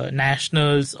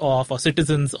nationals of or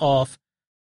citizens of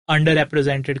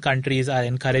underrepresented countries are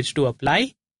encouraged to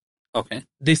apply. Okay.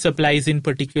 This applies in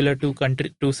particular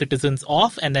to citizens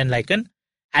of, and then like an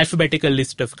alphabetical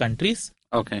list of countries,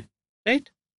 Okay. right?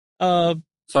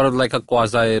 Sort of like a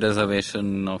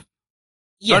quasi-reservation of,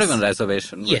 Yes. not even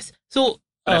reservation. but Yes. So,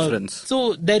 Preference.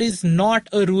 so there is not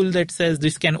a rule that says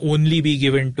this can only be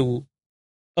given to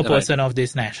a Right. person of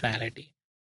this nationality,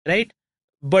 right?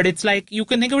 But it's like you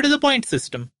can think of it as a point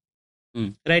system,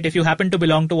 right? If you happen to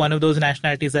belong to one of those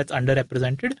nationalities that's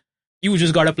underrepresented, you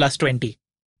just got a plus 20,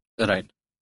 Right.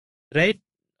 right?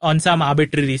 On some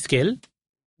arbitrary scale,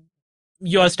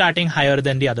 you're starting higher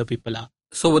than the other people are.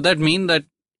 So would that mean that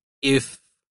if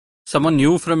someone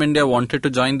new from India wanted to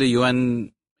join the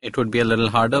UN, it would be a little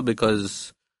harder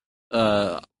because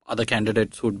other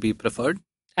candidates would be preferred?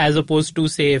 As opposed to,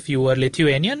 say, if you were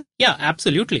Lithuanian? Yeah,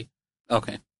 absolutely.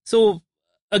 Okay. So,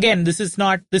 again, this is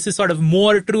sort of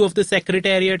more true of the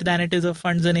Secretariat than it is of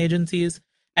funds and agencies.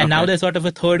 And now Okay. there's sort of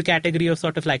a third category of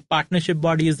sort of like partnership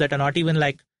bodies that are not even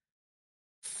like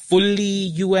fully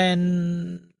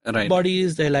UN Right.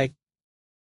 bodies. They're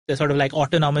sort of like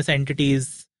autonomous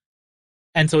entities.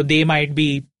 And so they might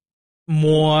be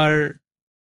more,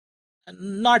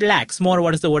 not lax, more,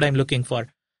 what is the word I'm looking for?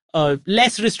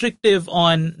 Less restrictive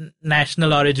on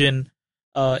national origin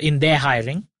in their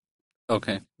hiring.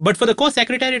 Okay. But for the core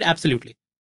secretariat, absolutely.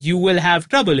 You will have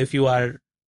trouble if you are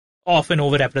of an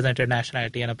overrepresented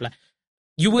nationality and apply.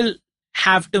 You will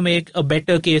have to make a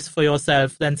better case for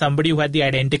yourself than somebody who had the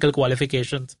identical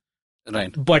qualifications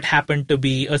Right. but happened to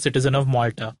be a citizen of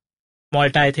Malta.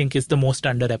 Malta, I think, is the most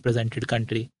underrepresented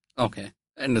country. Okay.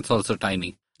 And it's also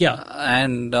tiny. Yeah.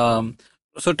 And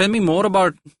so tell me more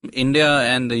about India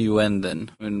and the UN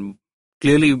then. I mean,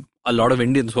 clearly a lot of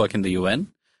Indians work in the UN.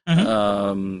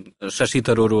 Shashi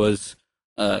Tharoor was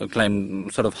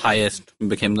climbed sort of highest,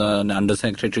 became the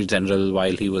Under-Secretary General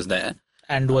while he was there.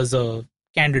 And was a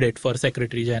candidate for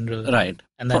Secretary General. Right.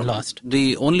 And then lost.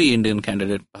 The only Indian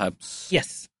candidate, perhaps,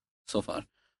 Yes. so far.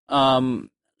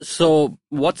 So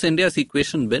what's India's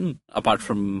equation been, apart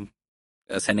from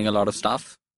sending a lot of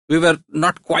staff? We were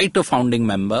not quite a founding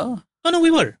member. No, we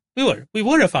were. We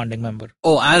were a founding member.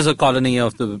 Oh, as a colony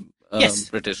of the Yes.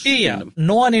 British Yeah. Kingdom.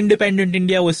 Non-independent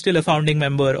India was still a founding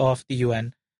member of the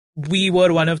UN. We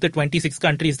were one of the 26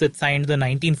 countries that signed the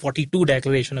 1942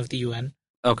 Declaration of the UN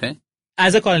Okay.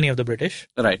 as a colony of the British.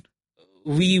 Right.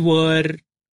 We were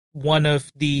one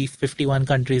of the 51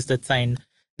 countries that signed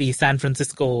the San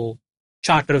Francisco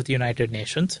Charter of the United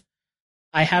Nations.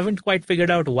 I haven't quite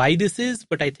figured out why this is,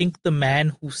 but I think the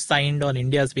man who signed on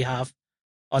India's behalf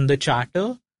on the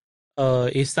charter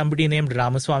is somebody named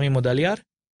Ramaswamy Mudaliar.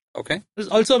 Okay. Who's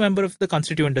also a member of the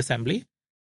Constituent Assembly.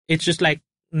 It's just like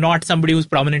not somebody who's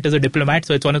prominent as a diplomat,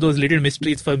 so it's one of those little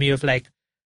mysteries for me of like,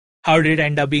 how did it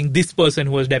end up being this person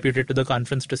who was deputed to the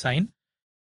conference to sign?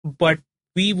 But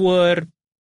we were,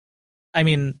 I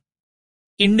mean,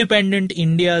 independent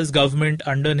India's government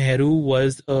under Nehru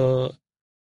was a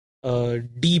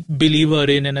deep believer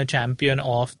in and a champion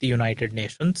of the United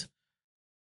Nations.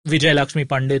 Vijay Lakshmi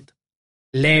Pandit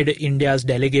led India's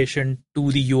delegation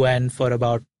to the UN for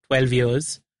about 12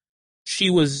 years. She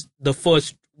was the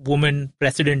first woman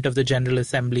president of the General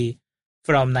Assembly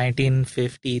from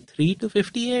 1953 to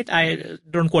 58.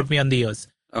 Don't quote me on the years.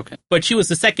 Okay. But she was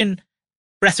the second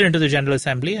president of the General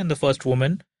Assembly and the first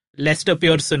woman. Lester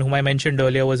Pearson, whom I mentioned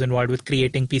earlier, was involved with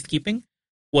creating peacekeeping,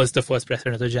 was the first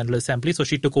president of the General Assembly. So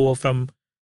she took over from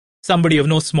somebody of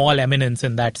no small eminence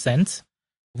in that sense.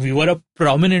 We were a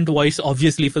prominent voice,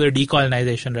 obviously, for the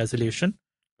decolonization resolution.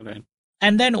 Right.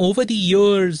 And then over the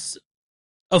years,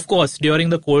 of course, during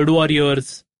the Cold War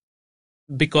years,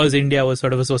 because India was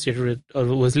sort of associated with, or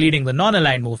was leading the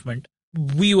non-aligned movement,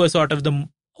 we were sort of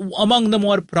among the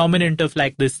more prominent of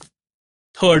like this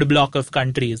third block of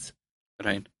countries.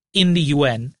 Right. In the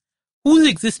UN, whose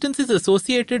existence is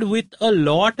associated with a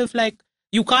lot of like,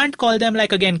 you can't call them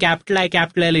like, again, capital I,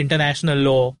 capital L international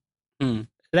law,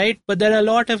 right? But there are a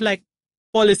lot of like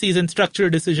policies and structural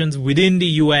decisions within the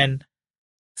UN.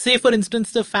 Say, for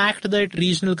instance, the fact that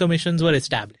regional commissions were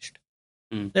established,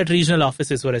 that regional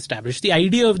offices were established. The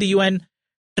idea of the UN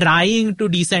trying to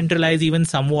decentralize even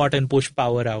somewhat and push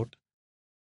power out,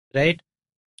 right,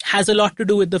 has a lot to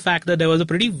do with the fact that there was a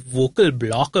pretty vocal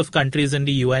block of countries in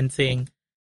the UN saying,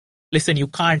 listen, you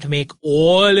can't make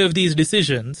all of these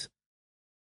decisions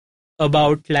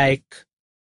about like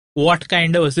what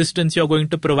kind of assistance you're going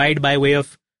to provide by way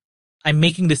of, I'm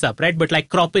making this up, right? But like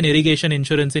crop and irrigation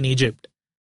insurance in Egypt.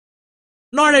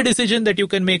 Not a decision that you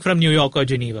can make from New York or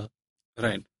Geneva.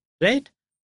 Right. Right?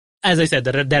 As I said,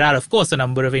 there are, of course, a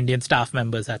number of Indian staff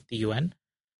members at the UN.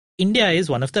 India is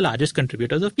one of the largest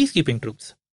contributors of peacekeeping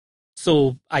troops.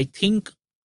 So I think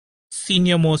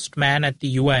senior most man at the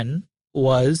UN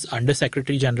was Under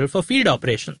Secretary General for Field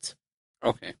Operations.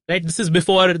 Okay. Right? This is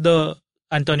before the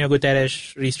Antonio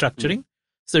Guterres restructuring.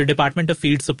 So the Department of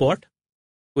Field Support,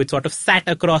 which sort of sat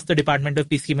across the Department of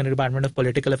Peacekeeping and the Department of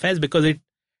Political Affairs because it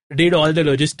did all the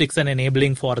logistics and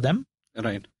enabling for them.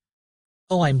 Right.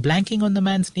 Oh, I'm blanking on the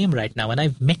man's name right now, and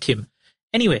I've met him.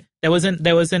 Anyway, there was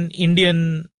an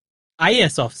Indian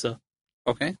IAS officer,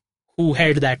 okay, who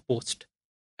held that post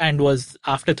and was,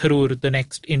 after Tharoor, the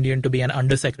next Indian to be an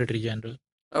Under Secretary General.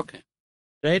 Okay.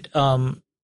 Right?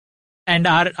 And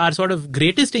our sort of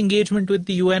greatest engagement with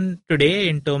the UN today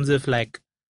in terms of like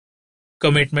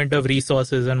commitment of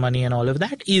resources and money and all of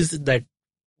that is that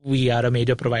we are a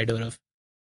major provider of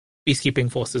peacekeeping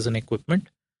forces and equipment.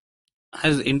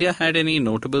 Has India had any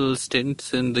notable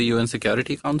stints in the UN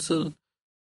Security Council?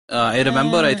 I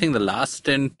remember, I think the last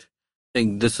stint, I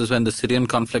think this was when the Syrian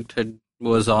conflict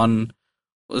was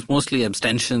mostly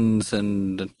abstentions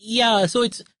and... Yeah, so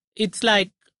it's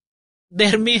like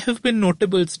there may have been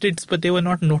notable stints, but they were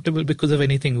not notable because of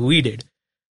anything we did,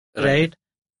 right?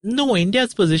 No,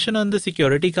 India's position on the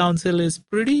Security Council is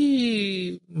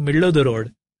pretty middle of the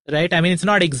road, right? I mean, it's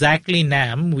not exactly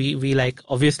NAM. We like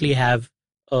obviously have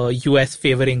a US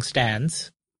favoring stance,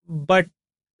 but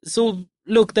so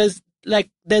look, there's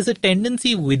a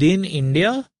tendency within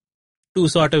India to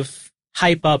sort of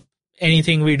hype up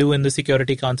anything we do in the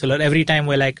Security Council, or every time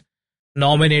we're like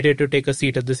nominated to take a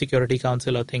seat at the Security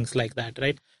Council or things like that,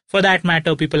 right? For that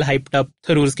matter, people hyped up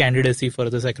Tharoor's candidacy for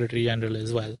the Secretary General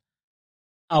as well.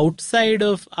 Outside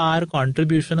of our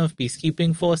contribution of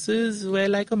peacekeeping forces, we're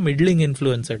like a middling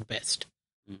influence at best,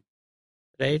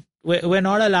 right? We're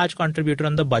not a large contributor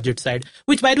on the budget side,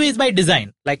 which by the way is by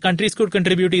design. Like countries could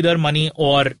contribute either money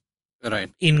or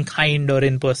in kind or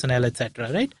in personnel,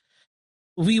 etc., right?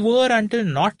 We were until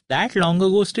not that long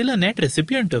ago still a net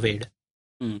recipient of aid.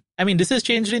 I mean, this has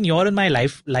changed in your and my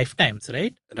lifetimes,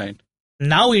 right? Right.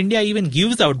 Now India even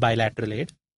gives out bilateral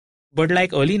aid. But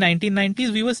like early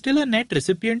 1990s, we were still a net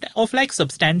recipient of like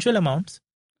substantial amounts.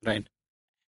 Right.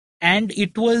 And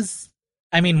it was,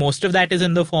 I mean, most of that is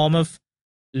in the form of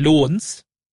loans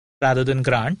rather than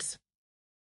grants.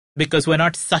 Because we're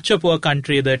not such a poor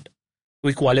country that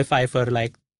we qualify for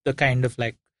like the kind of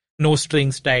like no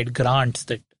strings tied grants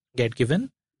that get given.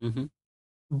 Mm-hmm.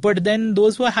 But then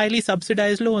those were highly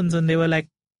subsidized loans and they were like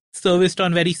serviced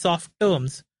on very soft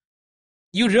terms,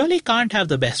 you really can't have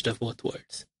the best of both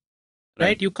worlds.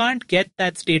 Right? You can't get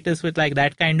that status with like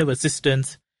that kind of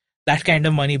assistance, that kind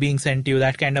of money being sent to you,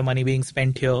 that kind of money being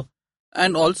spent here.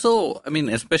 And also, I mean,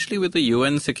 especially with the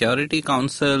UN Security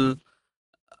Council,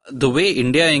 the way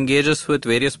India engages with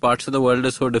various parts of the world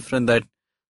is so different that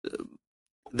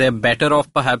they're better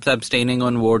off perhaps abstaining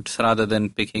on votes rather than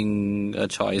picking a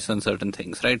choice on certain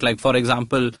things, right? Like, for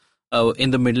example,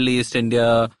 in the Middle East,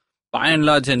 India, by and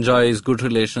large, enjoys good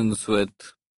relations with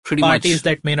pretty parties much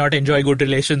that may not enjoy good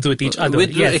relations with each other.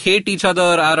 Yes. Hate each other,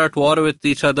 are at war with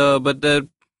each other, but they're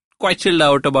quite chilled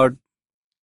out about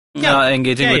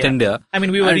engaging with India. I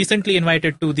mean, we were recently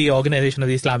invited to the Organization of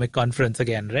the Islamic Conference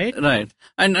again, right? Right.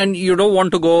 And you don't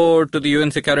want to go to the UN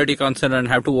Security Council and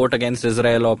have to vote against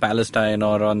Israel or Palestine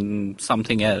or on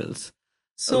something else,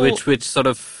 which sort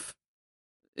of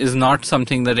is not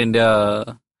something that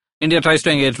India tries to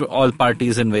engage all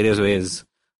parties in various ways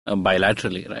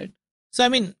bilaterally, right? So, I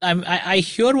mean, I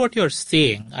hear what you're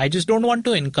saying. I just don't want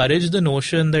to encourage the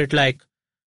notion that, like,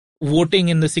 voting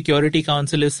in the Security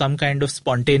Council is some kind of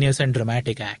spontaneous and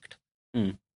dramatic act.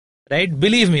 Right?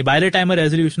 Believe me, by the time a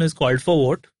resolution is called for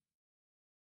vote,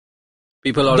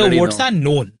 people already the votes are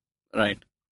known. Right.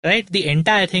 Right? The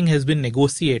entire thing has been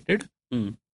negotiated.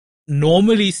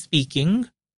 Normally speaking,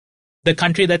 the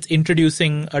country that's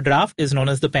introducing a draft is known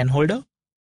as the penholder.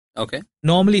 Okay.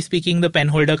 Normally speaking, the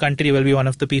penholder country will be one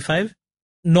of the P5.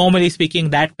 Normally speaking,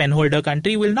 that penholder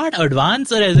country will not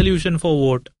advance a resolution for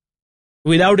vote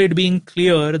without it being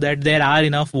clear that there are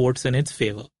enough votes in its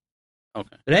favor.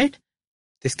 Okay. Right?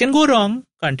 This can go wrong.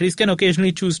 Countries can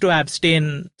occasionally choose to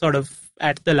abstain sort of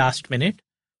at the last minute.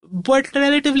 But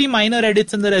relatively minor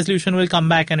edits in the resolution will come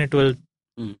back and it will...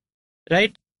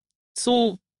 Right?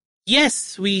 So,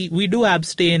 yes, we do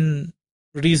abstain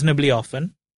reasonably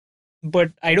often.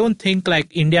 But I don't think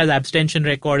like India's abstention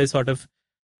record is sort of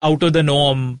out of the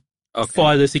norm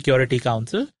for the Security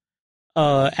Council.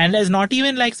 And there's not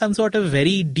even like some sort of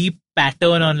very deep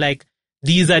pattern on like,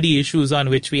 these are the issues on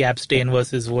which we abstain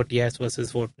versus vote yes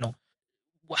versus vote no.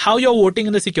 How you're voting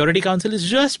in the Security Council is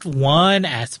just one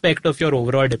aspect of your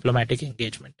overall diplomatic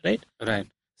engagement, right? Right.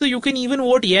 So you can even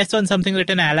vote yes on something that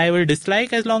an ally will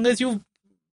dislike as long as you've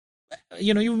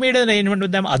made an arrangement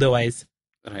with them otherwise.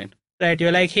 Right. Right.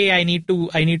 You're like, hey, I need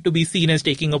to be seen as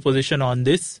taking a position on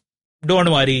this.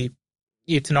 Don't worry.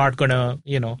 It's not gonna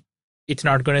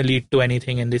lead to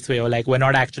anything in this way, or like we're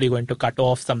not actually going to cut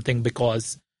off something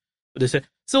because this.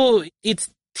 So it's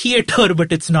theater,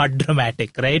 but it's not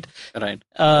dramatic, right? Right.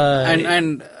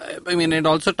 And I mean, it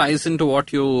also ties into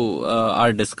what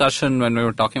our discussion when we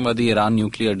were talking about the Iran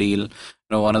nuclear deal.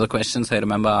 One of the questions I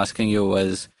remember asking you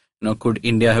was, could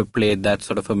India have played that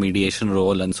sort of a mediation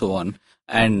role and so on?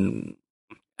 And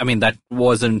I mean, that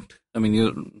wasn't. I mean,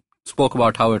 you spoke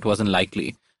about how it wasn't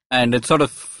likely, and it's sort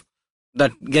of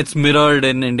that gets mirrored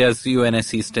in India's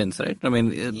UNSC stints, right? I mean,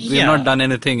 we've not done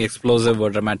anything explosive or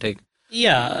dramatic.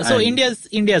 Yeah. So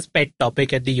India's pet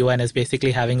topic at the UN is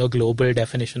basically having a global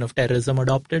definition of terrorism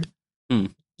adopted.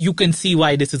 You can see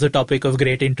why this is a topic of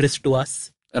great interest to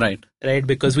us. Right. Right.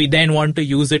 Because we then want to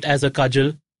use it as a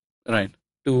cudgel. Right.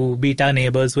 To beat our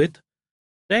neighbors with.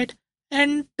 Right.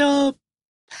 And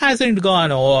hasn't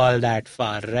gone all that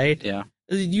far, right? Yeah.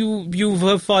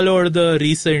 You've followed the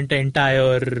recent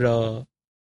entire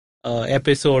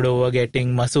episode over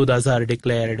getting Masood Azhar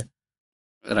declared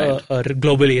a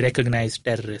globally recognized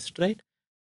terrorist, right?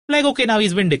 Like, okay, now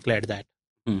he's been declared that.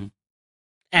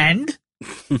 And,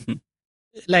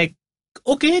 like,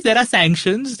 okay, there are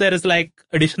sanctions, there is, like,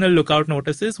 additional lookout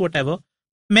notices, whatever.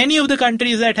 Many of the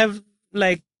countries that have,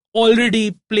 like,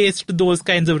 already placed those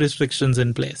kinds of restrictions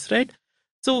in place, right?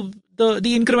 So the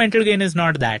incremental gain is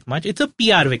not that much. It's a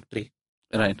PR victory.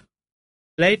 Right.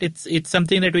 Right? It's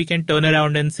something that we can turn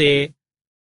around and say,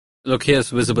 look, here's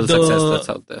visible success that's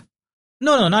out there.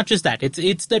 No, not just that.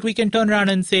 It's that we can turn around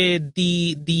and say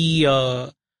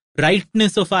the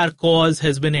rightness of our cause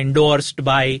has been endorsed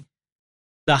by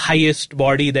the highest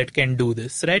body that can do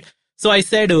this, right? So I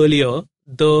said earlier,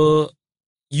 the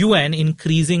UN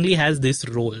increasingly has this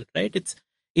role, right?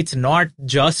 It's not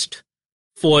just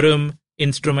forum,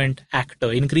 instrument,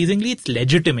 actor. Increasingly, it's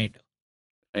legitimator.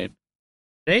 Right.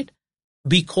 Right?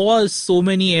 Because so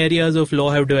many areas of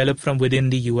law have developed from within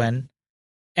the UN,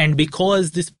 and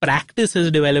because this practice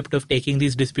has developed of taking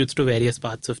these disputes to various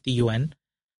parts of the UN,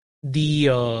 the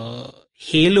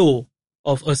halo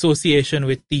of association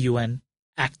with the UN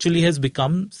actually has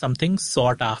become something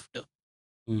sought after.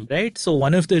 Right? So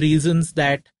one of the reasons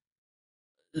that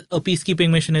a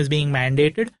peacekeeping mission is being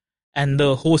mandated and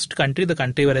the host country, the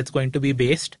country where it's going to be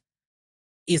based,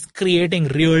 is creating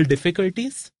real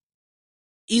difficulties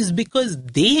is because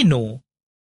they know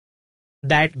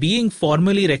that being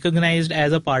formally recognized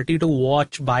as a party to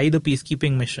watch by the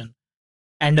peacekeeping mission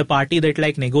and a party that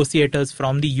like negotiators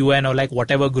from the UN or like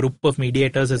whatever group of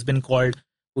mediators has been called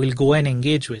will go and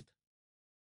engage with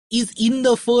is in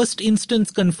the first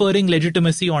instance conferring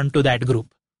legitimacy onto that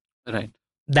group. Right.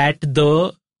 That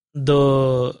the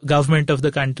government of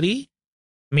the country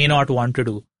may not want to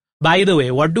do. By the way,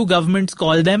 what do governments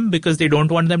call them because they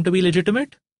don't want them to be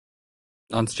legitimate?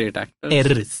 Non-state actors.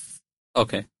 Terrorists.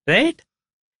 Okay. Right?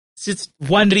 It's just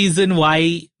one reason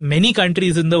why many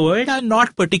countries in the world are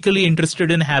not particularly interested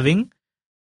in having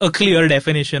a clear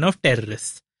definition of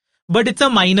terrorists. But it's a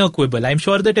minor quibble. I'm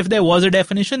sure that if there was a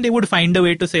definition, they would find a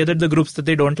way to say that the groups that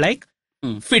they don't like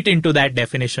fit into that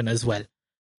definition as well.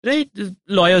 Right?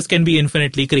 Lawyers can be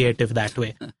infinitely creative that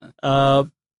way.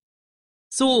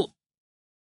 So,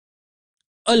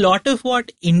 a lot of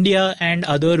what India and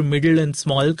other middle and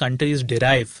small countries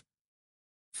derive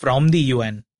from the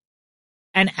UN,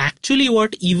 and actually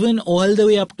what even all the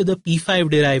way up to the P5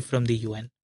 derive from the UN,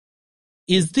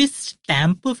 is this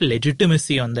stamp of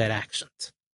legitimacy on their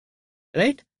actions.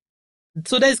 Right?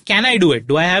 So there's, can I do it?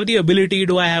 Do I have the ability?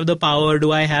 Do I have the power?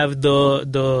 Do I have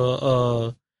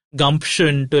the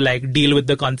gumption to like deal with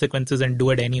the consequences and do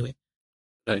it anyway?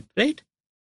 Right. Right?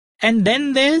 And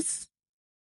then there's,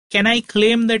 can I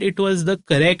claim that it was the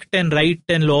correct and right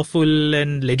and lawful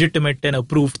and legitimate and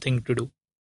approved thing to do?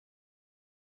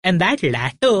 And that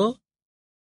latter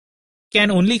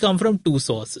can only come from two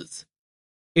sources.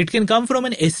 It can come from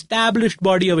an established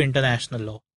body of international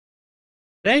law.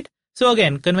 Right? So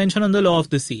again, Convention on the Law of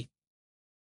the Sea.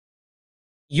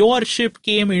 Your ship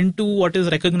came into what is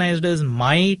recognized as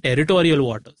my territorial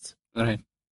waters. Right.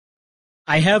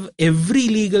 I have every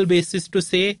legal basis to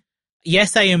say,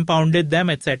 yes, I impounded them,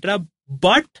 etc.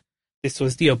 But this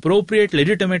was the appropriate,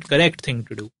 legitimate, correct thing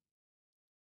to do.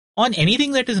 On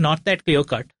anything that is not that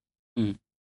clear-cut,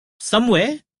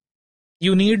 somewhere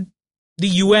you need the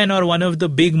UN or one of the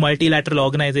big multilateral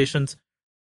organizations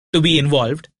to be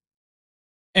involved.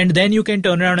 And then you can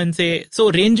turn around and say, so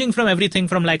ranging from everything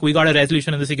from like we got a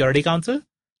resolution in the Security Council,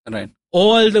 right,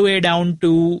 all the way down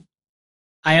to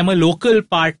I am a local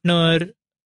partner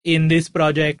in this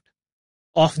project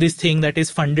of this thing that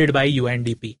is funded by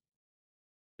UNDP,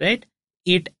 right?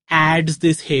 It adds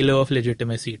this halo of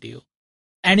legitimacy to you.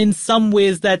 And in some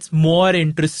ways that's more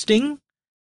interesting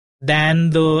than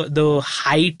the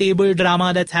high table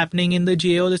drama that's happening in the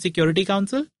GAO, the Security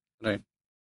Council. Right.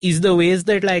 Is the ways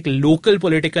that like local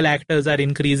political actors are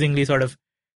increasingly sort of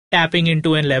tapping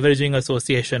into and leveraging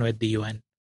association with the UN.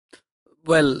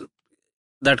 Well,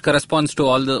 that corresponds to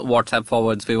all the WhatsApp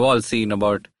forwards we've all seen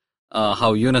about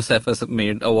how UNICEF has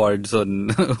made awards on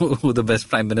who the best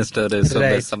prime minister is, or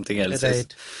best something else is.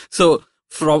 So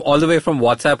from all the way from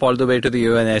WhatsApp all the way to the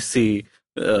UNSC,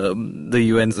 the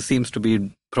UN seems to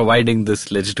be providing this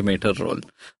legitimator role.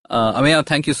 Ameya,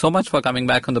 thank you so much for coming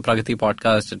back on the Pragati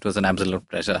podcast. It was an absolute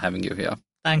pleasure having you here.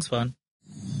 Thanks, Vaughn.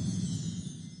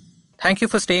 Thank you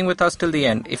for staying with us till the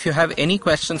end. If you have any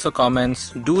questions or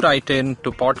comments, do write in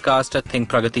to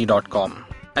podcast@thinkpragati.com.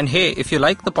 And hey, if you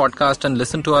like the podcast and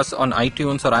listen to us on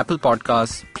iTunes or Apple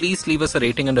Podcasts, please leave us a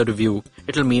rating and a review.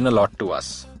 It'll mean a lot to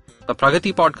us. The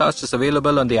Pragati podcast is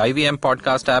available on the IVM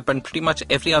podcast app and pretty much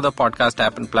every other podcast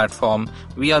app and platform.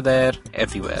 We are there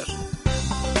everywhere.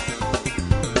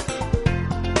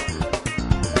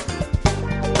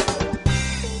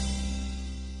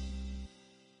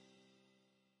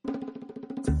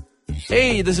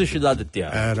 Hey, this is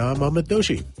Shridaditya. And I'm Amit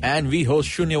Doshi. And we host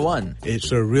Shunya One.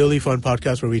 It's a really fun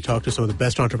podcast where we talk to some of the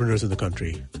best entrepreneurs in the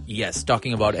country. Yes,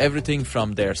 talking about everything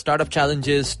from their startup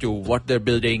challenges to what they're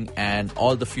building and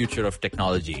all the future of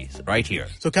technologies right here.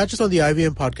 So catch us on the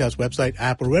IVM Podcast website,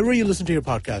 app, or wherever you listen to your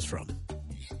podcast from.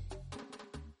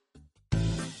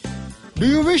 Do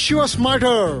you wish you were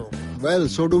smarter? Well,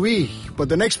 so do we. But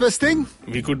the next best thing?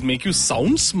 We could make you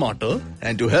sound smarter.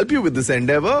 And to help you with this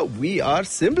endeavor, we are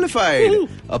Simplified,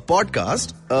 a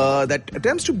podcast that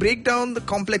attempts to break down the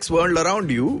complex world around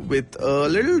you with a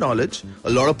little knowledge, a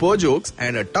lot of poor jokes,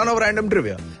 and a ton of random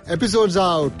trivia. Episodes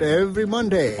out every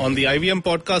Monday. On the IVM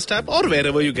Podcast app or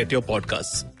wherever you get your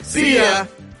podcasts. See ya!